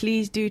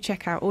 Please do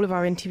check out all of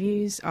our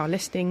interviews, our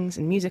listings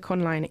and music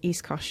online at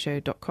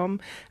eastcastshow.com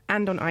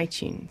and on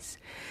iTunes.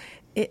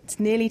 It's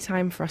nearly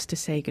time for us to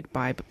say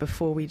goodbye, but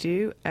before we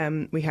do,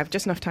 we have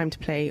just enough time to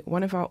play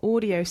one of our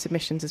audio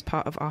submissions as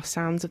part of our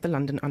Sounds of the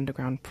London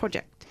Underground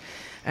project.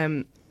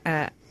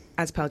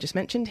 As Pearl just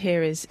mentioned,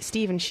 here is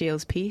Stephen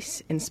Shiel's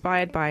piece,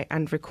 inspired by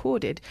and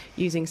recorded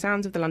using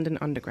sounds of the London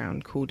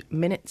Underground, called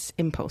Minutes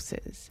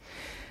Impulses.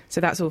 So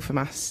that's all from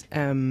us.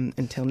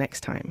 Until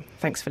next time.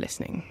 Thanks for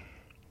listening.